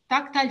in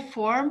tactile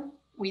form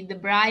with the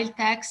braille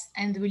text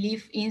and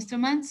relief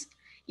instruments,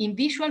 in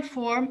visual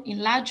form, in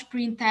large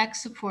print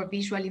text for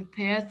visually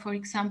impaired, for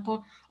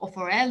example, or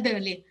for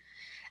elderly,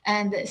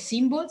 and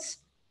symbols,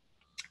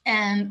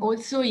 and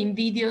also in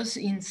videos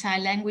in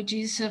sign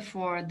languages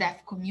for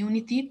deaf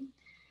community,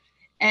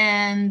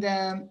 and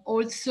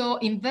also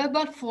in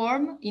verbal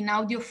form, in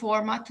audio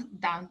format,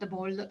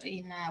 downloadable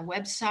in a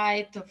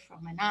website,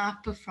 from an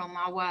app, from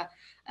our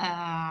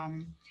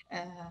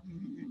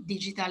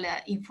digital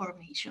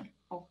information,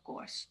 of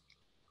course.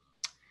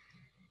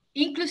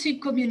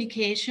 Inclusive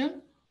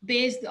communication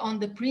based on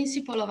the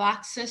principle of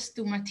access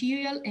to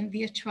material and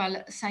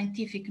virtual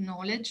scientific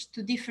knowledge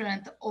to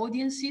different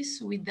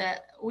audiences with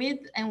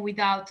and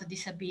without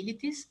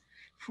disabilities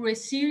through a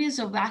series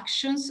of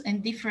actions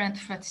and different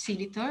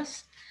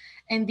facilitators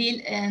and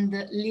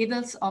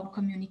levels of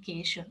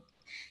communication.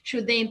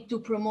 Should aim to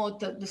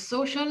promote the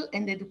social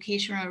and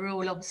educational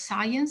role of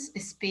science,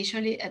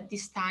 especially at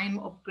this time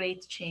of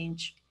great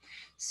change.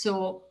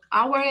 So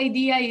our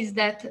idea is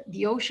that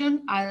the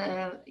ocean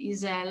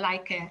is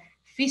like a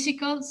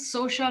physical,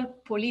 social,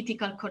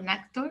 political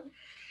connector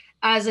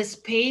as a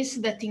space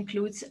that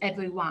includes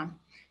everyone.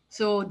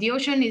 So the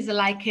ocean is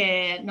like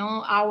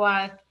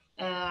our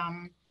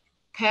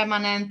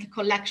permanent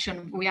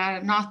collection. We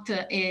are not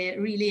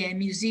really a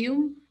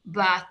museum,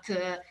 but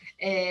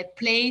a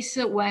place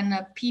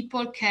when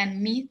people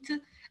can meet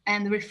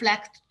and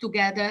reflect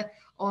together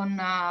on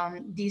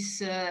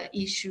these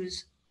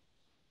issues.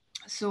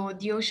 So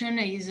the ocean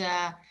is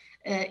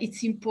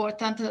it's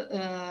important,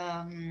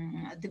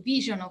 the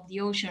vision of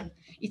the ocean,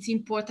 it's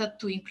important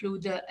to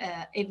include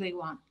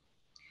everyone.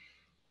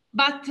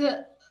 But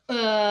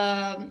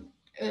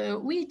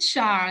which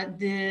are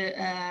the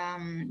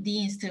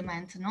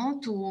instruments, no,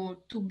 to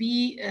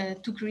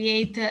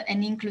create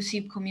an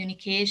inclusive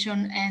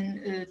communication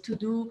and to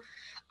do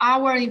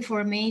our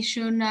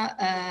information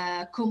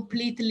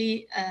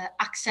completely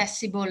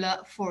accessible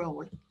for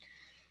all.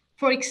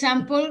 For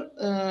example,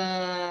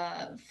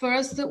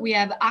 first we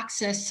have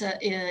access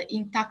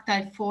in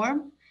tactile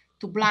form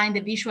to blind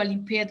and visually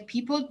impaired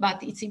people,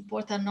 but it's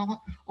important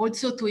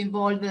also to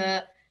involve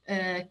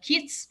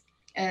kids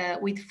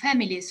with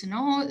families,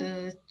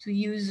 to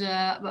use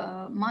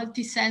a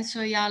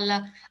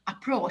multisensorial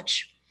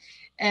approach.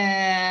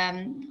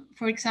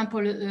 For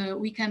example,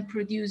 we can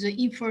produce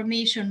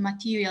information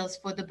materials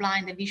for the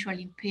blind and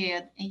visually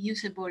impaired and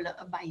usable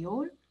by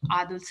all,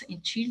 adults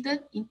and children,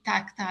 in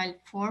tactile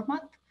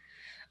format,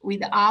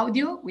 with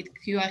audio, with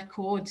QR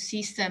code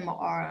system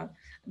or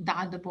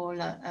downloadable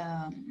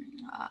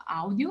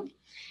audio,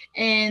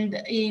 and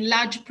in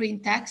large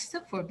print text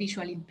for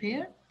visually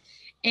impaired.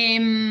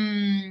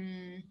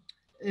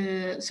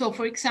 So,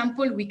 for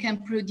example, we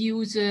can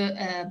produce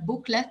a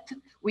booklet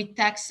with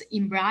text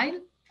in Braille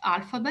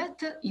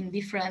alphabet in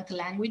different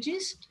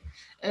languages.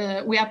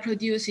 We are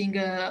producing,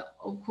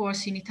 of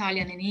course, in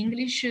Italian and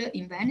English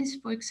in Venice,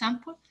 for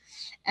example.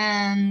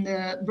 And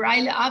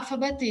Braille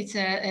alphabet is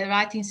a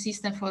writing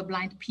system for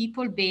blind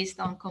people based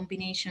on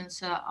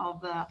combinations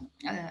of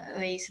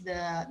raised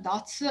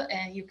dots.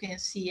 And you can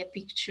see a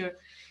picture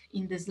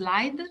in the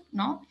slide,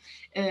 no?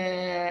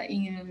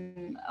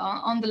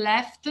 On the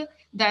left,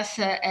 there's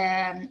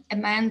a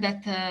man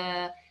that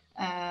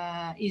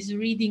is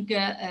reading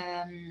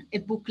a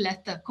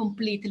booklet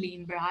completely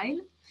in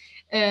Braille.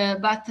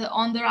 But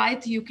on the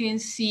right, you can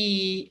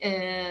see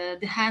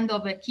the hand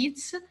of a kid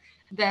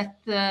that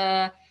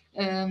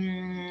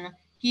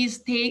he's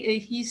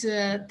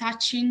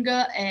touching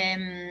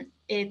a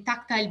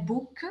tactile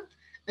book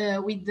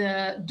with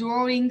the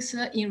drawings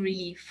in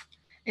relief.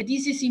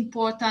 This is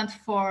important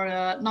for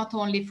not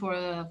only for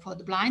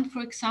the blind,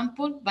 for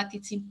example, but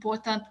it's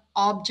important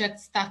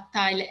objects,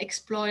 tactile,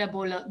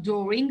 explorable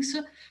drawings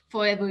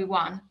for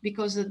everyone,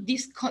 because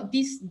this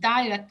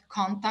direct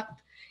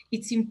contact,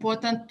 it's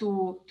important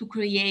to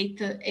create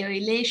a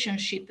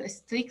relationship, a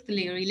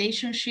strictly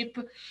relationship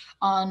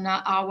on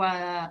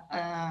our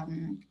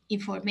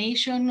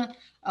information,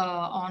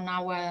 on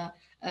our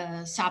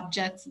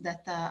subjects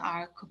that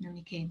are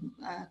communicated.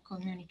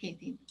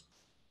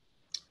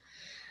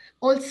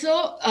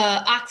 Also,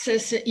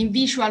 access in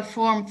visual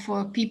form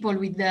for people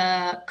with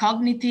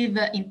cognitive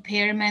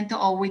impairment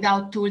or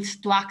without tools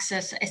to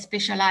access a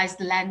specialized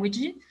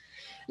language.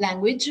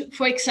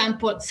 For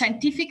example,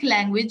 scientific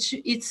language,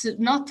 it's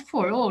not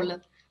for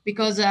all,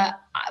 because,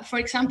 for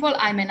example,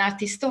 I'm an art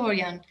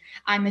historian,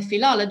 I'm a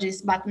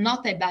philologist, but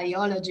not a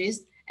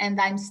biologist, and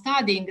I'm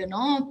studying,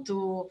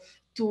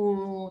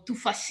 to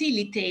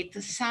facilitate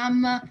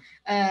some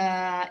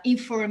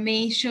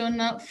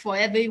information for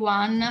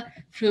everyone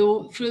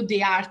through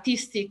the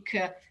artistic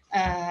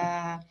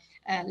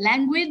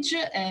language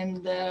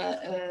and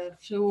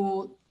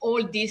through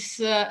all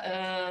this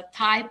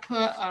type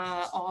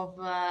of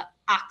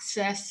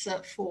access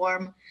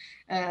form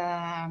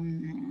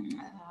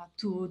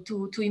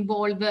to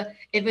involve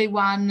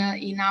everyone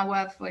in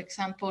our, for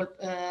example,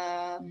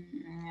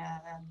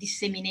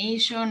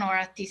 dissemination or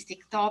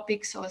artistic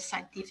topics or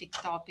scientific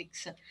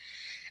topics.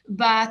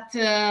 But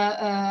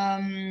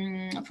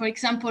for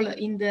example,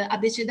 in the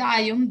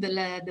Abecedarium,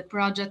 the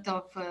project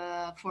of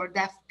for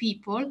deaf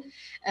people,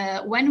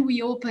 when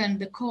we opened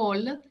the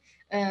call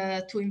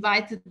to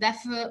invite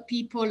deaf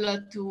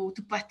people to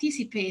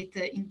participate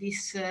in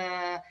this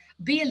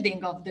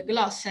building of the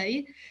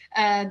glossary,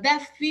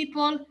 deaf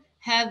people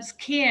have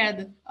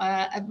scared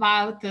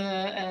about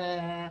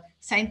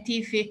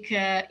scientific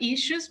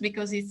issues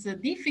because it's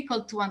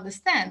difficult to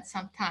understand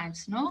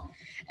sometimes, no?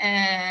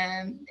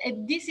 And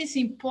this is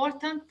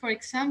important. For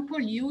example,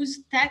 use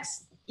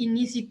text in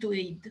easy to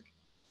read.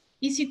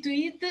 Easy to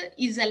read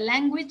is a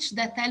language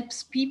that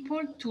helps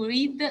people to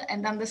read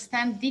and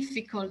understand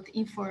difficult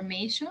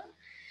information,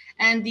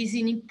 and is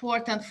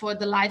important for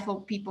the life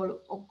of people,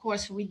 of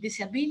course, with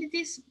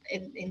disabilities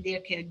and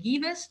their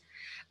caregivers,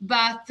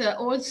 but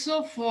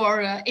also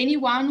for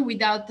anyone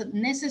without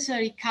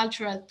necessary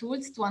cultural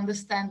tools to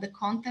understand the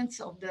contents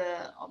of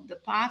the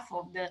path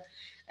of the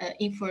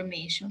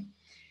information.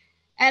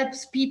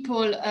 Helps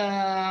people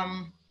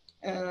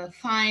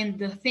find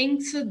the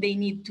things they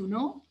need to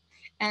know,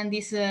 and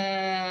this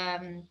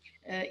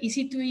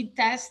easy to read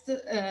test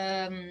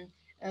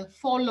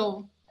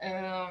follow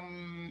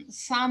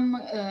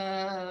some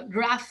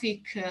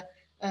graphic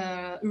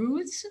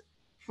rules,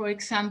 for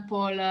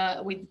example,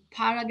 with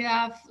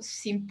paragraph,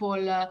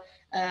 simple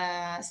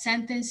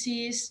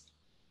sentences,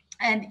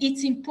 and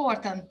it's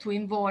important to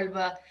involve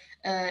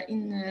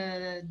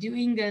in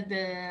during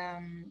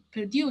the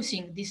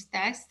producing this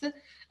text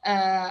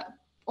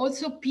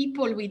also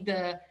people with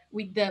the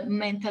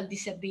mental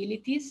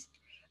disabilities,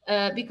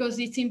 because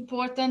it's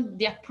important,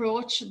 the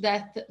approach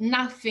that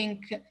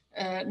nothing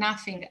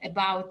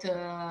about,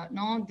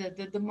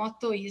 the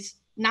motto is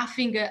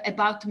nothing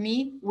about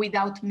me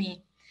without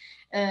me.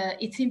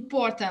 It's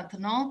important,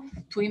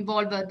 to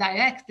involve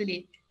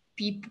directly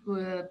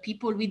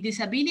people with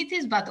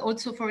disabilities, but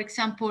also, for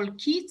example,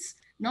 kids,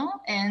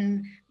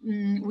 and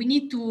we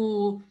need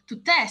to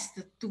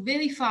test, to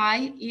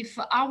verify if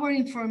our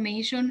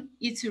information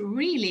is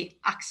really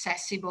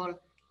accessible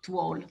to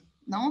all,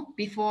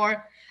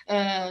 before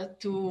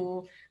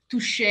to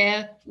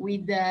share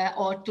with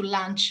or to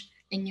launch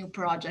a new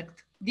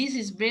project. This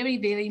is very,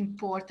 very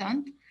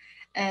important.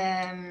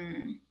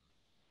 And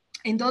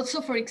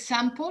also, for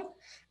example,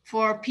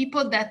 for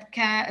people that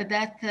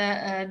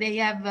they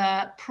have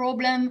a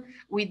problem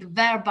with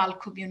verbal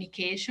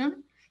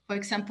communication, for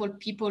example,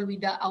 people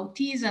with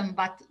autism,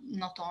 but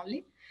not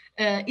only,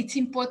 it's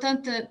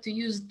important to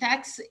use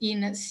text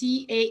in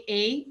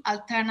CAA,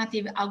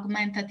 alternative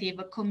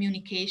augmentative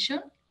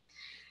communication.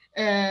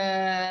 They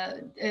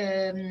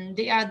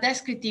are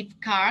descriptive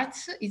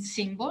cards, it's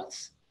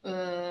symbols,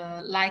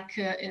 like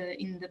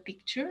in the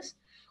pictures,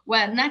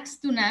 where next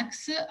to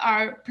next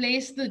are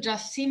placed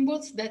just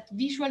symbols that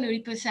visually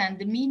represent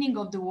the meaning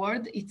of the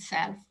word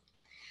itself.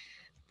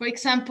 For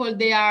example,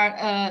 they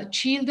are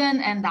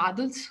children and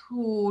adults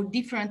who,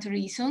 different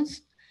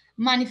reasons,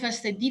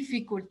 manifest a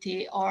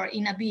difficulty or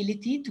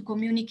inability to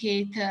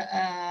communicate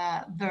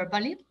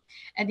verbally.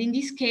 And in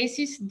these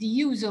cases, the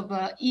use of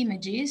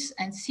images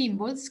and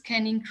symbols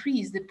can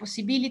increase the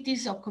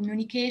possibilities of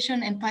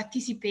communication and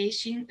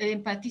participation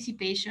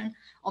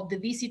of the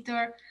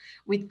visitor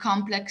with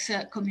complex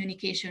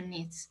communication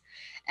needs.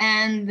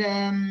 And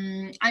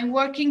I'm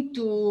working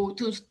to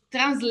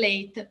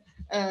translate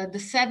the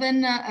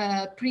 7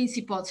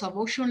 principles of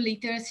ocean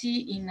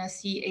literacy in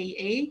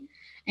CAA,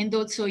 and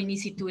also in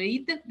easy to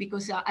read,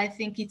 because I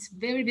think it's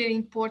very, very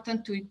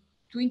important to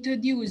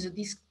introduce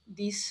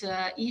these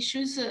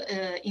issues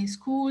in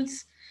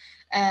schools,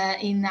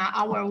 in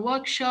our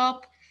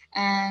workshop.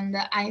 And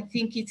I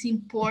think it's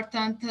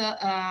important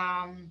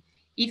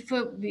if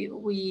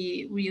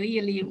we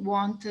really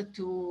want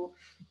to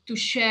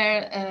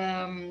share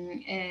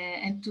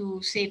and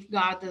to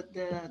safeguard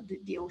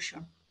the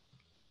ocean.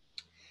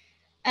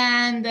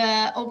 And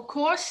of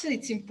course,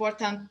 it's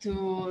important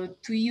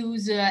to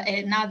use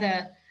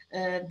another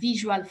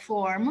visual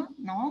form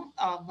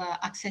of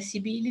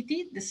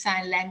accessibility, the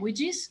sign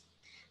languages.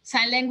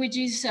 Sign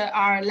languages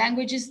are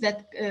languages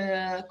that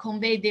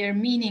convey their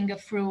meaning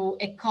through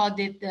a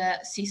coded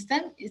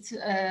system. It's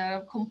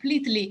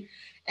completely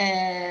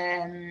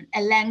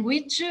a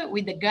language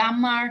with a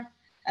grammar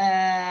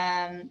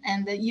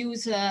and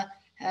use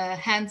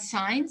hand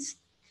signs,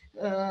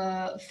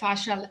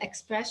 facial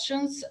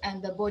expressions,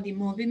 and the body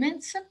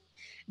movements.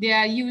 They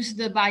are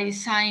used by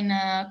sign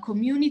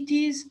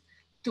communities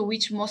to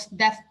which most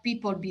deaf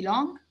people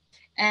belong.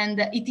 And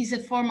it is a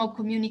form of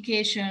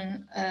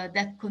communication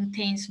that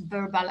contains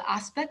verbal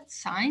aspects,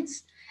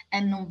 signs,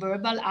 and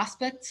non-verbal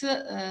aspects,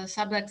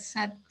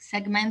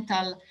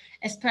 segmental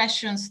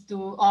expressions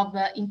of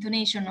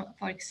intonation,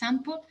 for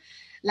example,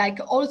 like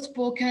all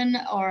spoken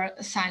or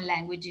sign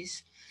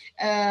languages.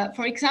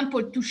 For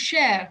example, to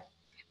share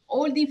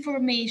all the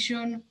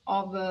information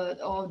of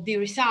the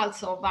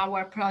results of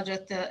our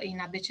project in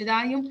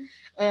Abecedarium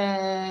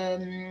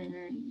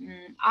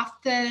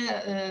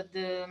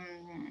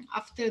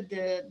after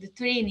the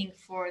training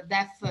for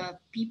deaf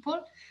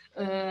people,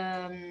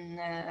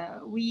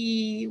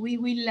 we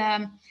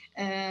will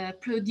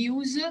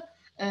produce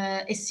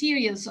a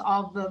series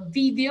of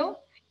video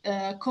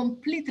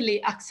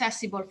completely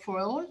accessible for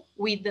all,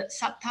 with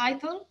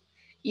subtitle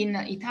in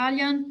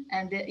Italian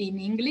and in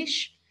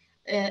English,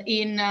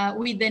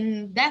 with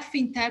a deaf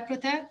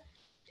interpreter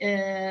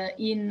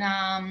in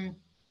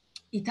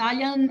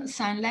Italian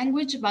sign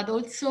language, but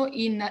also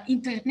in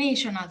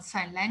international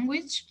sign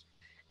language,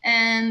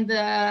 and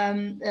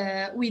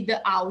with the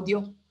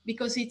audio,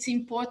 because it's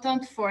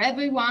important for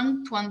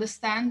everyone to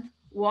understand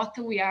what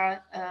we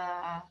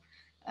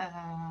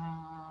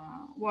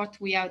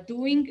are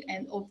doing,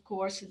 and of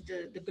course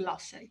the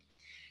glossary.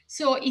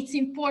 So it's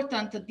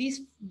important that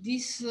this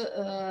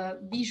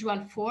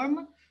visual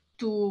form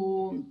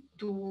to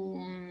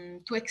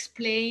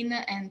explain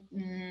and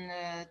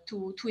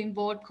to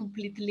involve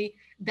completely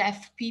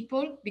deaf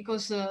people,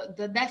 because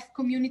the deaf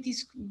community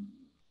is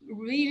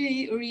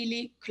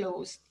really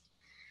closed.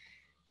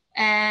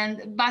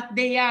 But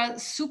they are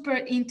super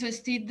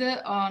interested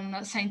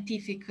on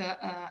scientific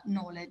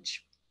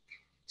knowledge.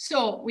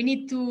 So we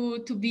need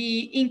to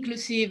be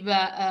inclusive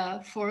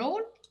for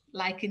all,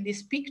 like in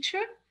this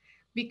picture,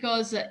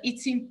 because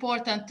it's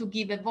important to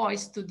give a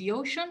voice to the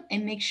ocean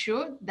and make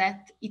sure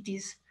that it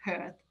is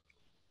heard.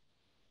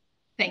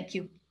 Thank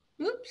you.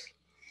 Oops.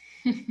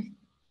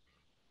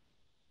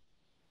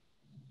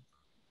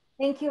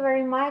 Thank you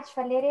very much,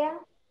 Valeria.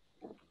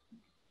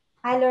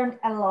 I learned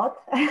a lot.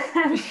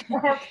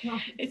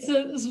 It's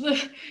a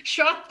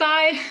short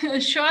time,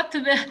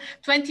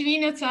 20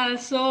 minutes are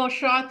so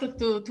short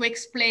to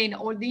explain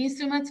all the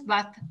instruments,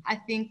 but I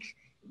think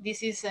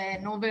this is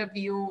an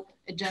overview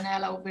a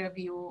general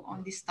overview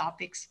on these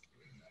topics.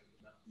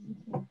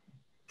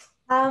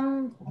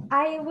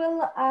 I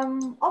will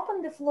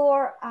open the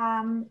floor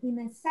in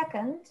a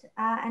second,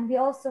 and we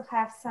also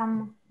have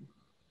some,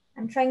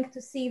 I'm trying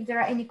to see if there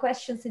are any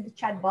questions in the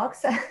chat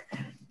box.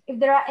 If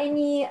there are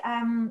any,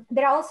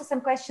 there are also some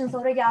questions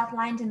already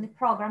outlined in the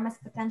program as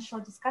potential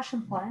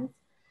discussion points.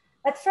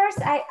 But first,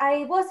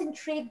 I was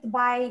intrigued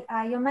by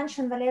your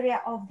mention,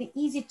 Valeria, of the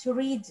easy to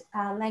read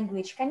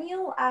language. Can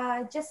you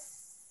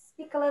just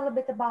speak a little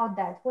bit about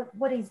that?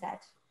 What is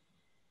that?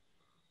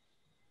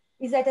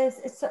 Is that a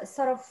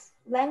sort of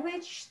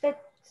language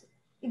that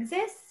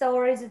exists,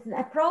 or is it an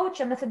approach,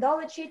 a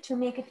methodology to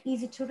make it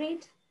easy to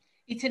read?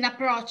 It's an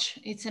approach,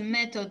 it's a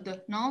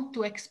method, no,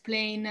 to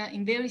explain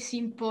in very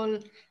simple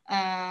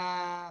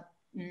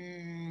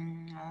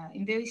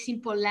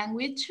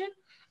language,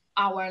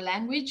 our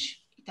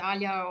language,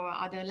 Italian or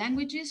other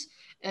languages.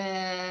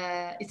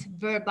 It's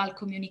verbal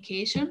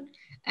communication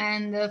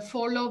and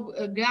follow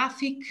a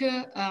graphic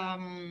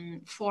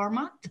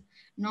format.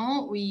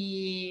 No,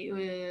 we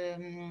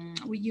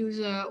use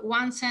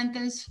one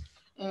sentence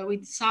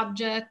with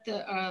subject,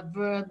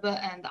 verb,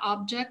 and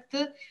object.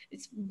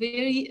 It's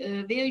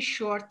very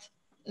short,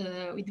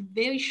 with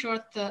very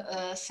short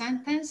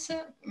sentence.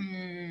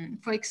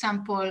 For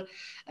example,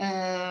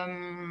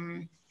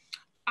 I'm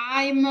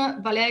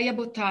Valeria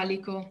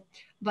Bottalico.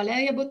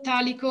 Valeria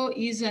Bottalico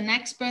is an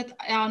expert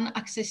on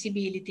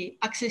accessibility.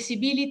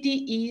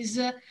 Accessibility is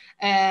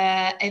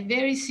a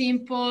very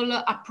simple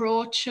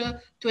approach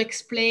to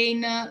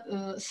explain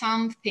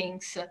some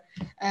things.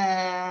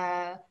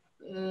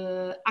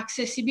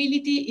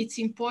 Accessibility, it's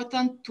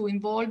important to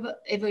involve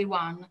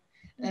everyone.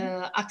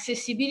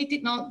 Accessibility,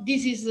 no,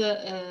 this is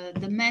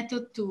the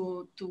method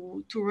to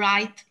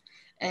write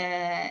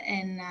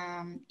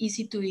and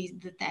easy to read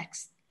the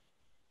text.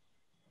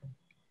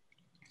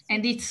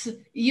 And it's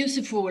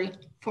useful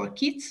for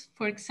kids,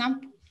 for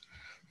example,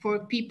 for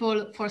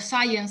people, for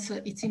science.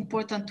 It's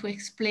important to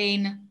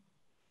explain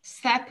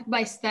step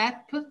by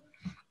step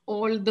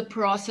all the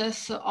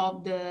process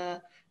of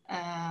the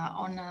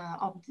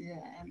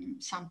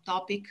some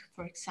topic,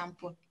 for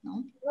example.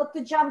 No? Not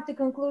to jump to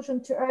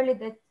conclusion too early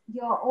that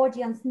your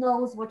audience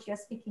knows what you're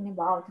speaking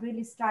about.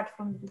 Really start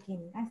from the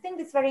beginning. I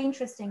think it's very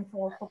interesting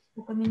for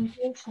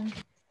communication.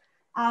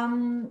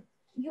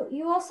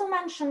 You also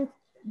mentioned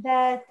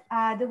that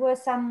there were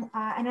some,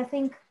 and I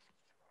think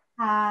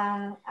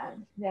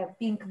they're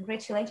being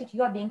congratulated,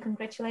 you are being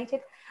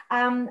congratulated.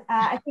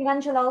 I think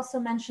Angela also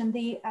mentioned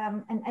the,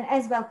 and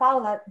as well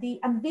Paula, the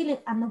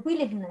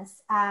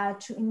unwillingness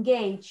to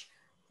engage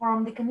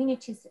from the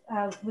communities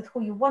with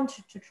who you want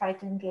to try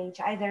to engage,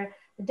 either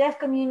the deaf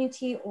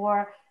community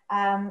or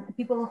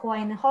people who are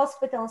in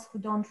hospitals who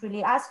don't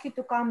really ask you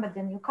to come, but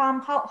then you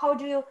come.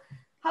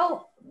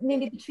 How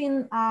maybe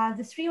between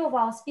the three of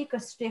our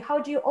speakers today, how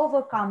do you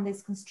overcome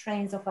these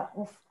constraints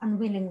of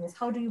unwillingness?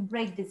 How do you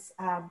break this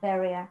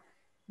barrier,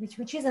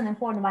 which is an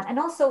important one? And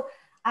also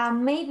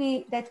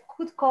maybe that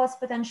could cause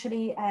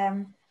potentially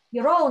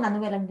your own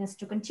unwillingness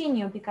to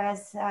continue,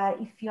 because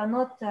if you're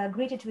not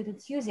greeted with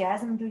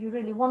enthusiasm, do you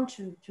really want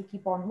to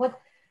keep on?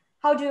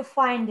 How do you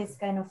find this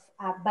kind of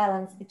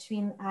balance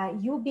between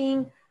you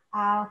being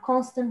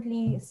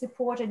constantly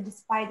supported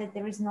despite that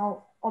there is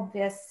no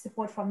obvious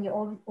support from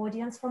your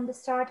audience from the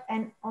start,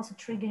 and also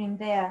triggering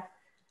their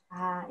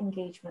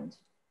engagement?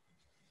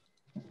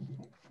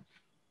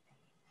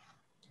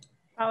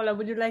 Paola,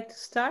 would you like to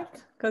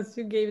start? Because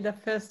you gave the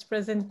first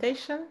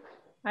presentation.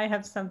 I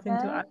have something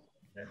to add.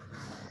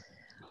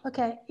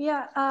 Okay,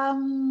 yeah.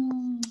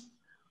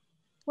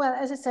 Well,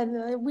 as I said,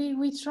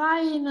 we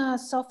try in a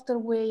softer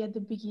way at the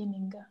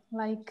beginning.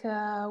 Like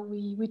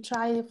we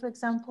try, for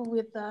example,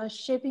 with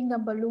shaping a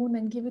balloon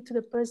and give it to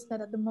the person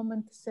that at the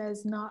moment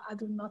says, no, I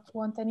do not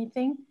want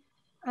anything.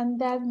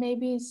 And that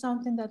maybe is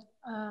something that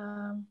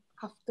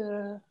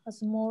after a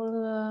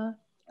small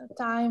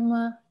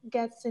time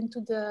gets into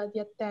the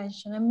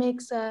attention and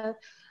makes a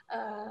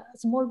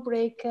small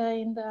break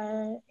in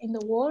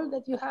the wall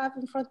that you have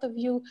in front of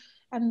you,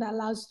 and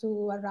allows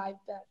to arrive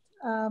that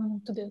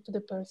to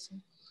the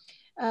person.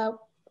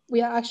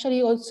 We are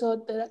actually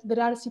also,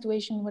 there are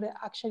situations where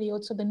actually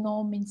also the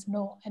no means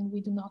no, and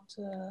we do not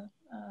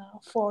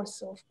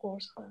force, of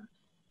course,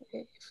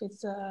 if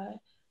it's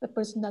the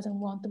person doesn't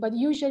want. But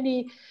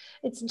usually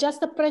it's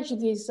just a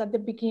prejudice at the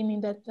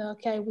beginning that,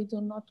 okay, we do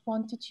not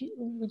want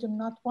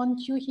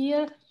you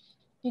here.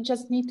 You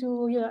just need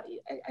to, you know,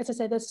 as I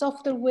said, a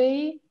softer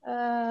way,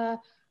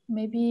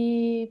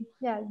 maybe,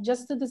 yeah,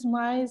 just the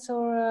smiles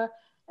or,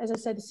 as I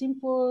said,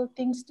 simple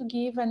things to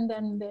give, and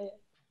then the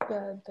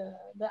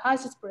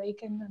ice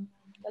break, and then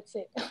that's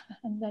it.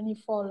 And then you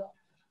follow.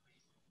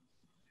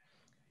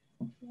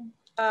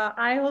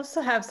 I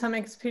also have some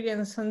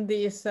experience on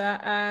this,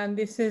 and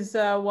this is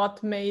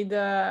what made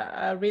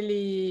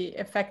really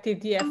effective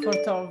the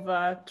effort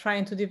of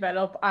trying to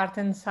develop art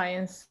and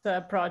science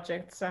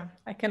projects.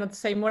 I cannot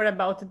say more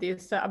about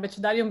this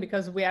Abecedarium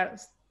because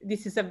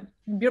this is a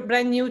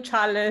brand new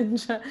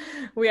challenge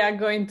we are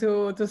going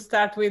to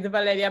start with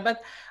Valeria,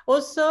 but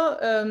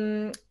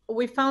also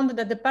we found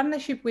that the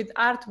partnership with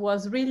art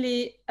was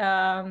really,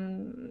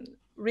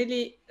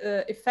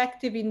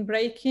 effective in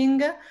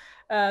breaking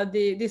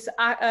this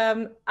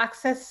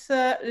access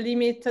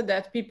limit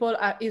that people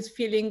is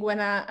feeling when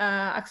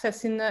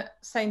accessing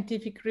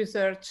scientific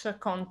research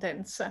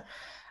contents.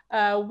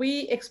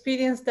 We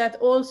experienced that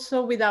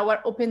also with our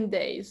open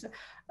days.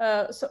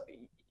 So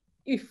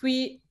if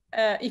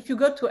you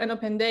go to an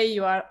open day,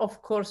 you are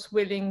of course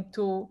willing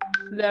to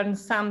learn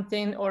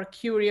something or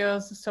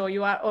curious, so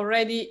you are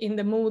already in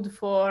the mood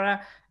for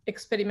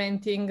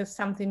experimenting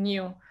something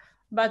new.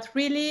 But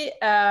really,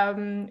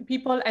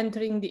 people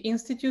entering the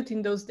institute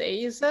in those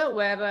days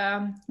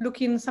were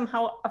looking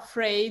somehow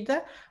afraid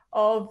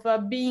of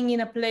being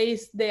in a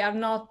place they are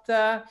not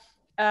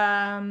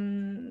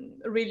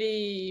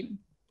really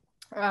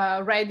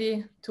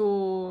ready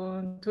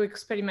to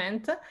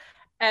experiment.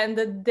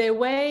 And the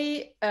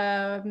way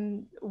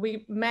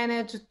we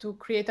managed to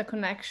create a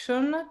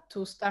connection,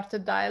 to start a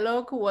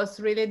dialogue, was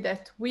really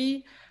that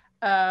we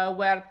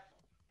were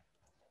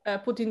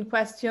putting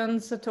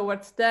questions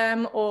towards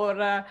them,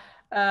 or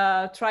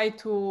try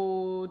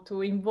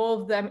to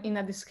involve them in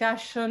a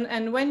discussion.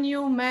 And when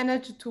you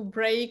manage to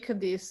break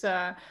this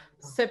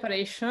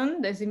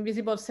separation, this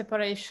invisible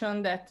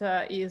separation that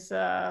is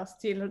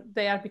still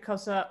there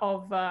because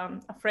of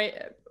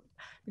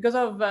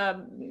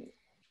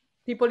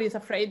people is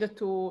afraid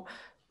to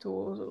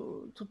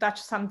touch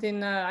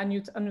something, a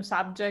new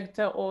subject,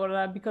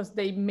 or because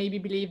they maybe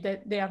believe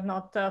that they are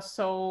not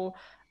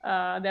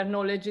their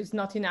knowledge is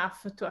not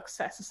enough to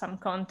access some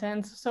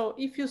content. So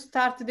if you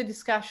start the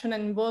discussion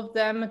and involve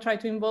them, try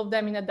to involve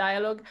them in a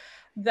dialogue,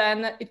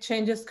 then it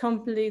changes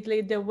completely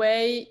the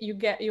way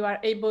you are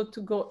able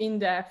to go in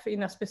depth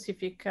in a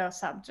specific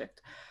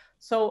subject.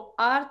 So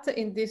art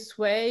in this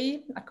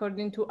way,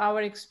 according to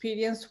our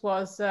experience,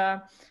 was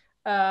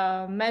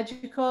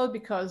magical,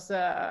 because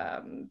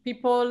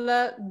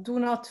people do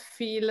not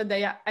feel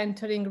they are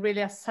entering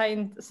really a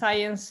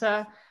science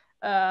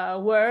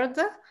world.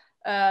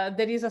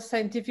 There is a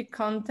scientific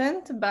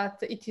content,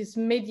 but it is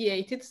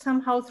mediated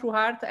somehow through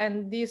art,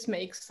 and this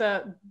makes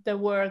the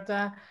world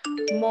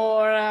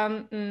more,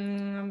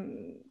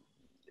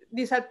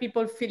 these are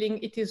people feeling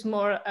it is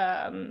more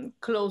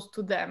close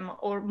to them,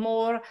 or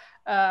more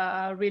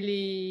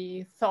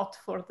really thought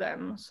for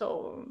them.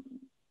 So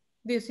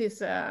this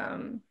is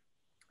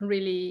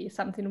really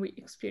something we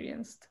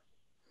experienced.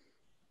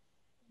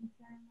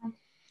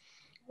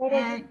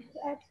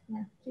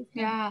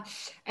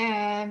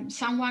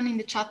 Someone in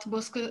the chat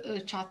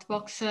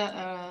box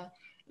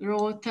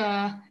wrote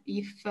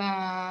if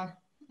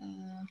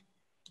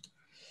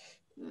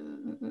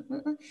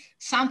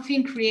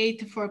something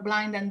created for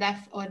blind and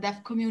deaf or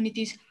deaf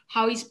communities,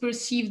 how is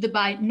perceived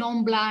by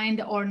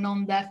non-blind or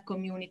non-deaf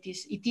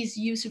communities. It is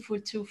useful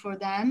too for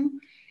them.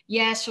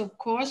 Yes, of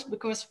course,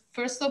 because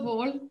first of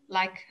all,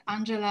 like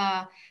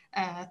Angela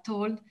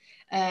told,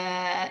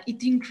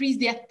 it increased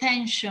the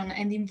attention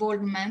and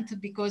involvement,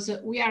 because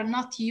we are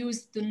not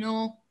used to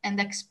know and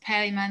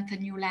experiment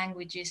new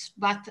languages.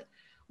 But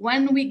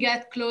when we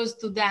get close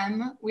to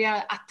them, we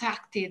are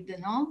attracted,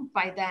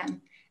 by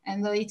them.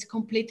 And it's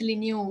completely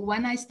new.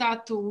 When I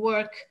start to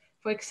work,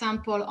 for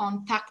example,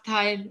 on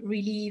tactile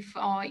relief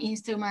or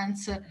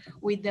instruments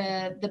with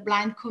the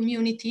blind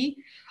community,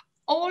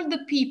 all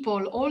the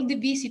people, all the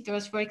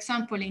visitors, for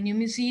example, in a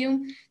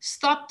museum,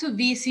 stop to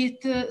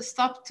visit,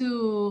 stop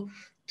to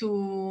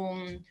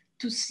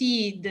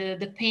see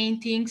the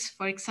paintings,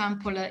 for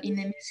example, in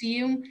a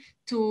museum,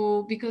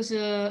 because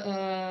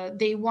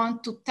they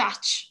want to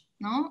touch.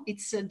 No,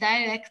 it's the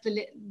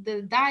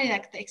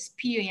direct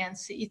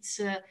experience. It's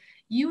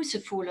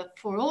useful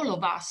for all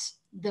of us.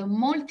 The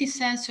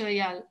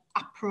multisensorial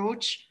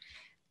approach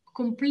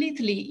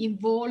completely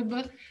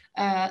involve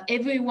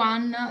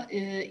everyone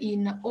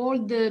in all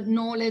the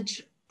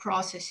knowledge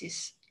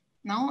processes.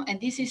 No, and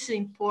this is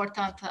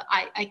important.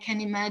 I can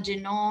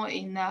imagine,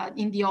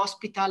 in the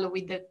hospital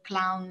with the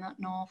clown,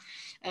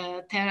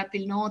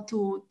 therapy,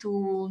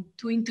 to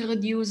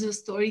introduce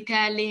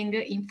storytelling,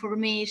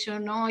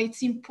 information.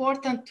 It's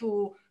important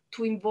to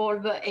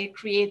involve and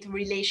create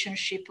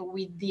relationship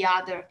with the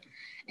other,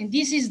 and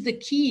this is the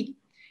key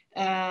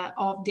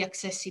of the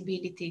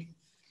accessibility.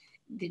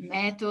 The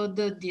method,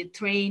 the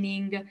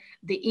training,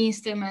 the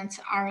instruments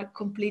are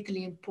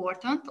completely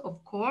important,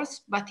 of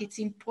course, but it's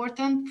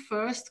important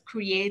first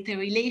create a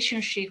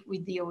relationship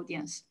with the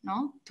audience,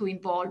 to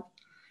involve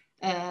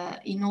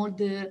in all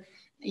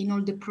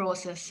the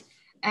process.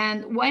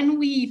 And when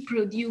we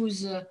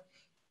produce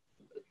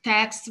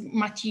text,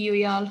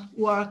 material,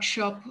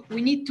 workshop, we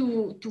need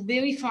to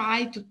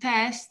verify, to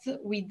test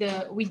with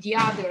the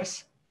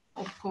others,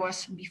 of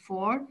course,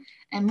 before,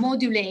 and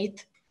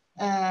modulate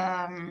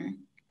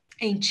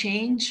and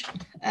change,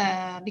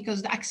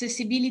 because the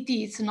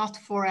accessibility is not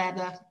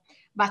forever,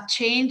 but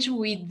change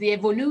with the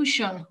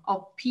evolution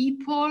of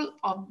people,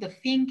 of the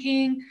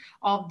thinking,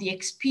 of the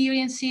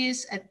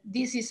experiences. And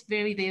this is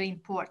very, very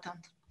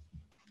important.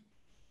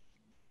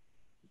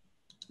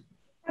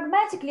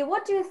 Pragmatically,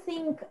 what do you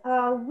think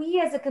we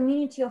as a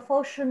community of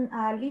ocean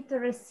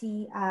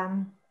literacy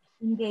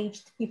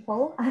engaged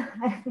people.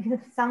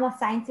 Some are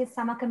scientists,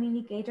 some are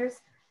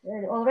communicators,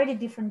 already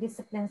different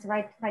disciplines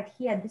right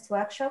here at this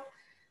workshop.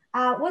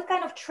 What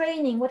kind of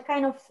training, what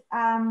kind of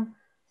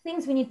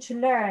things we need to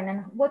learn,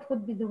 and what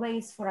would be the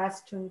ways for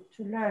us to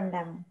learn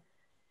them?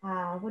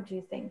 What do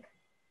you think?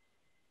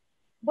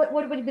 What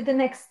would be the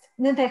next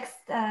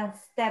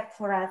step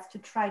for us to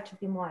try to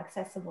be more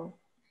accessible?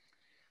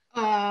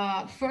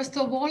 First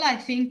of all, I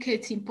think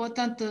it's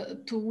important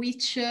to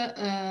which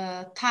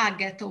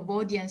target of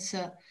audience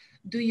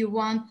do you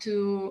want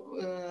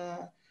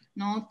to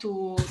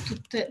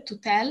to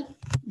tell,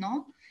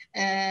 no?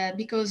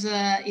 Because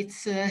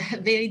it's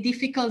very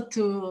difficult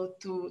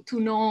to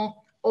know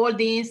all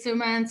the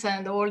instruments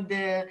and all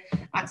the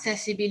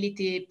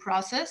accessibility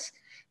process.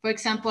 For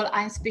example,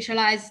 I'm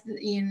specialized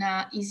in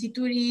easy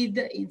to read,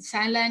 in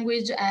sign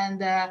language, and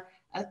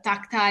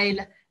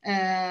tactile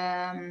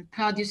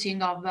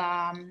producing of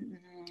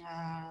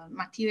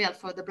material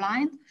for the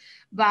blind.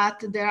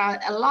 But there are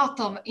a lot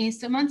of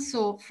instruments.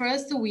 So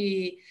first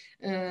we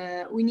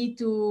need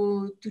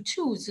to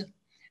choose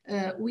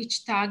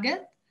which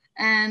target,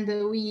 and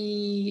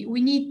we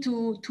need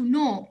to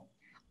know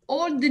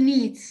all the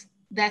needs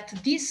that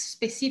this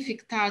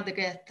specific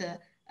target,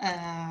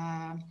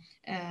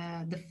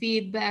 the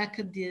feedback,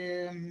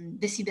 the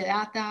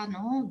desiderata,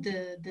 no,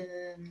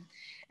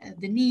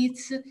 the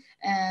needs,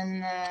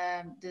 and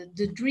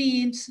the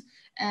dreams.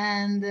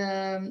 And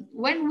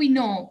when we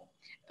know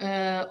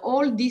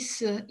all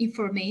these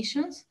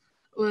informations,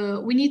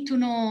 we need to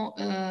know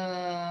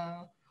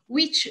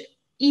which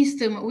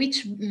instrument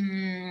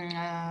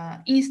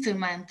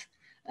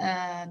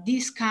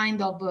this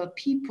kind of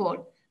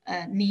people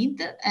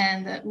need,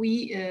 and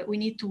we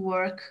need to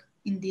work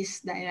in this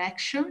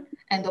direction.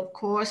 And of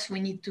course, we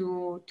need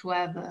to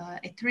have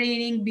a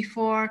training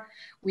before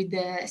with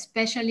the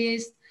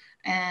specialist.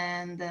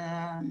 And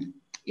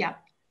yeah,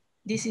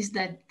 this is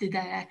the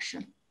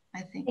direction,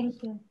 I think.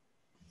 Thank you.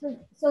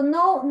 So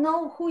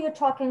know who you're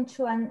talking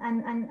to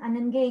and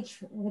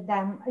engage with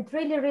them. It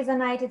really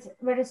resonated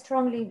very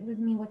strongly with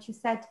me what you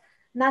said.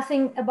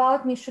 Nothing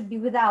about me should be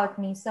without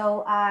me.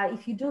 So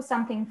if you do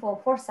something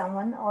for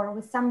someone or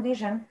with some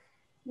vision,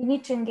 you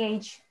need to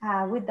engage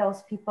with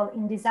those people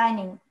in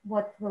designing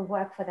what will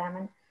work for them.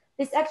 And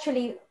this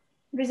actually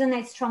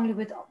resonates strongly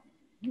with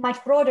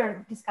much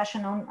broader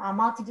discussion on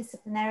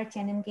multidisciplinarity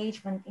and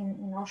engagement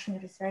in ocean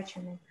research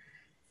and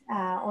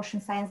Ocean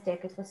Science Day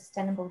for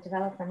Sustainable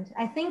Development.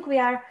 I think we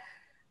are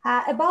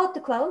about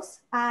to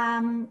close.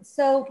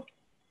 So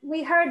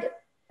we heard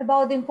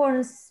about the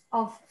importance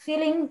of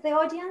feeling the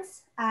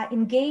audience,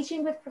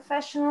 engaging with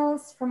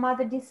professionals from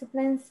other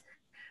disciplines.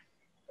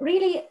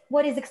 Really,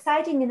 what is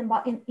exciting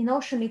in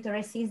ocean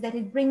literacy is that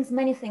it brings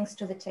many things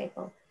to the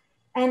table.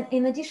 And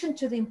in addition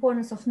to the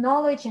importance of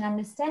knowledge and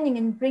understanding,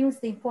 it brings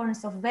the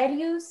importance of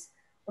values,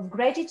 of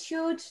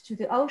gratitude to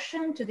the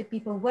ocean, to the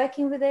people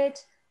working with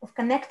it, of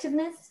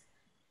connectiveness,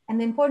 and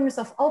the importance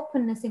of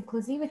openness,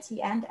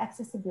 inclusivity, and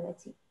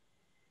accessibility.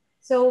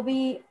 So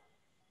we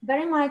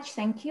very much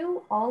thank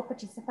you, all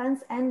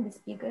participants and the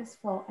speakers,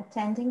 for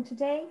attending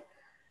today.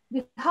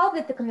 We hope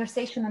that the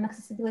conversation on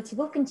accessibility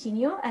will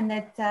continue, and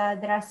that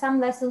there are some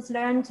lessons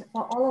learned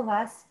for all of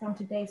us from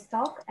today's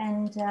talk.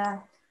 And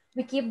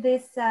we keep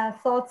these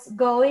thoughts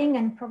going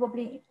and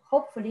probably,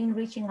 hopefully,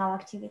 enriching our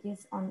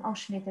activities on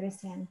ocean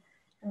literacy and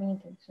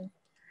communication.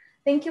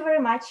 Thank you very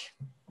much.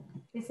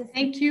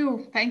 Thank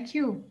you. Thank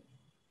you.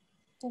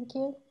 Thank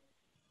you.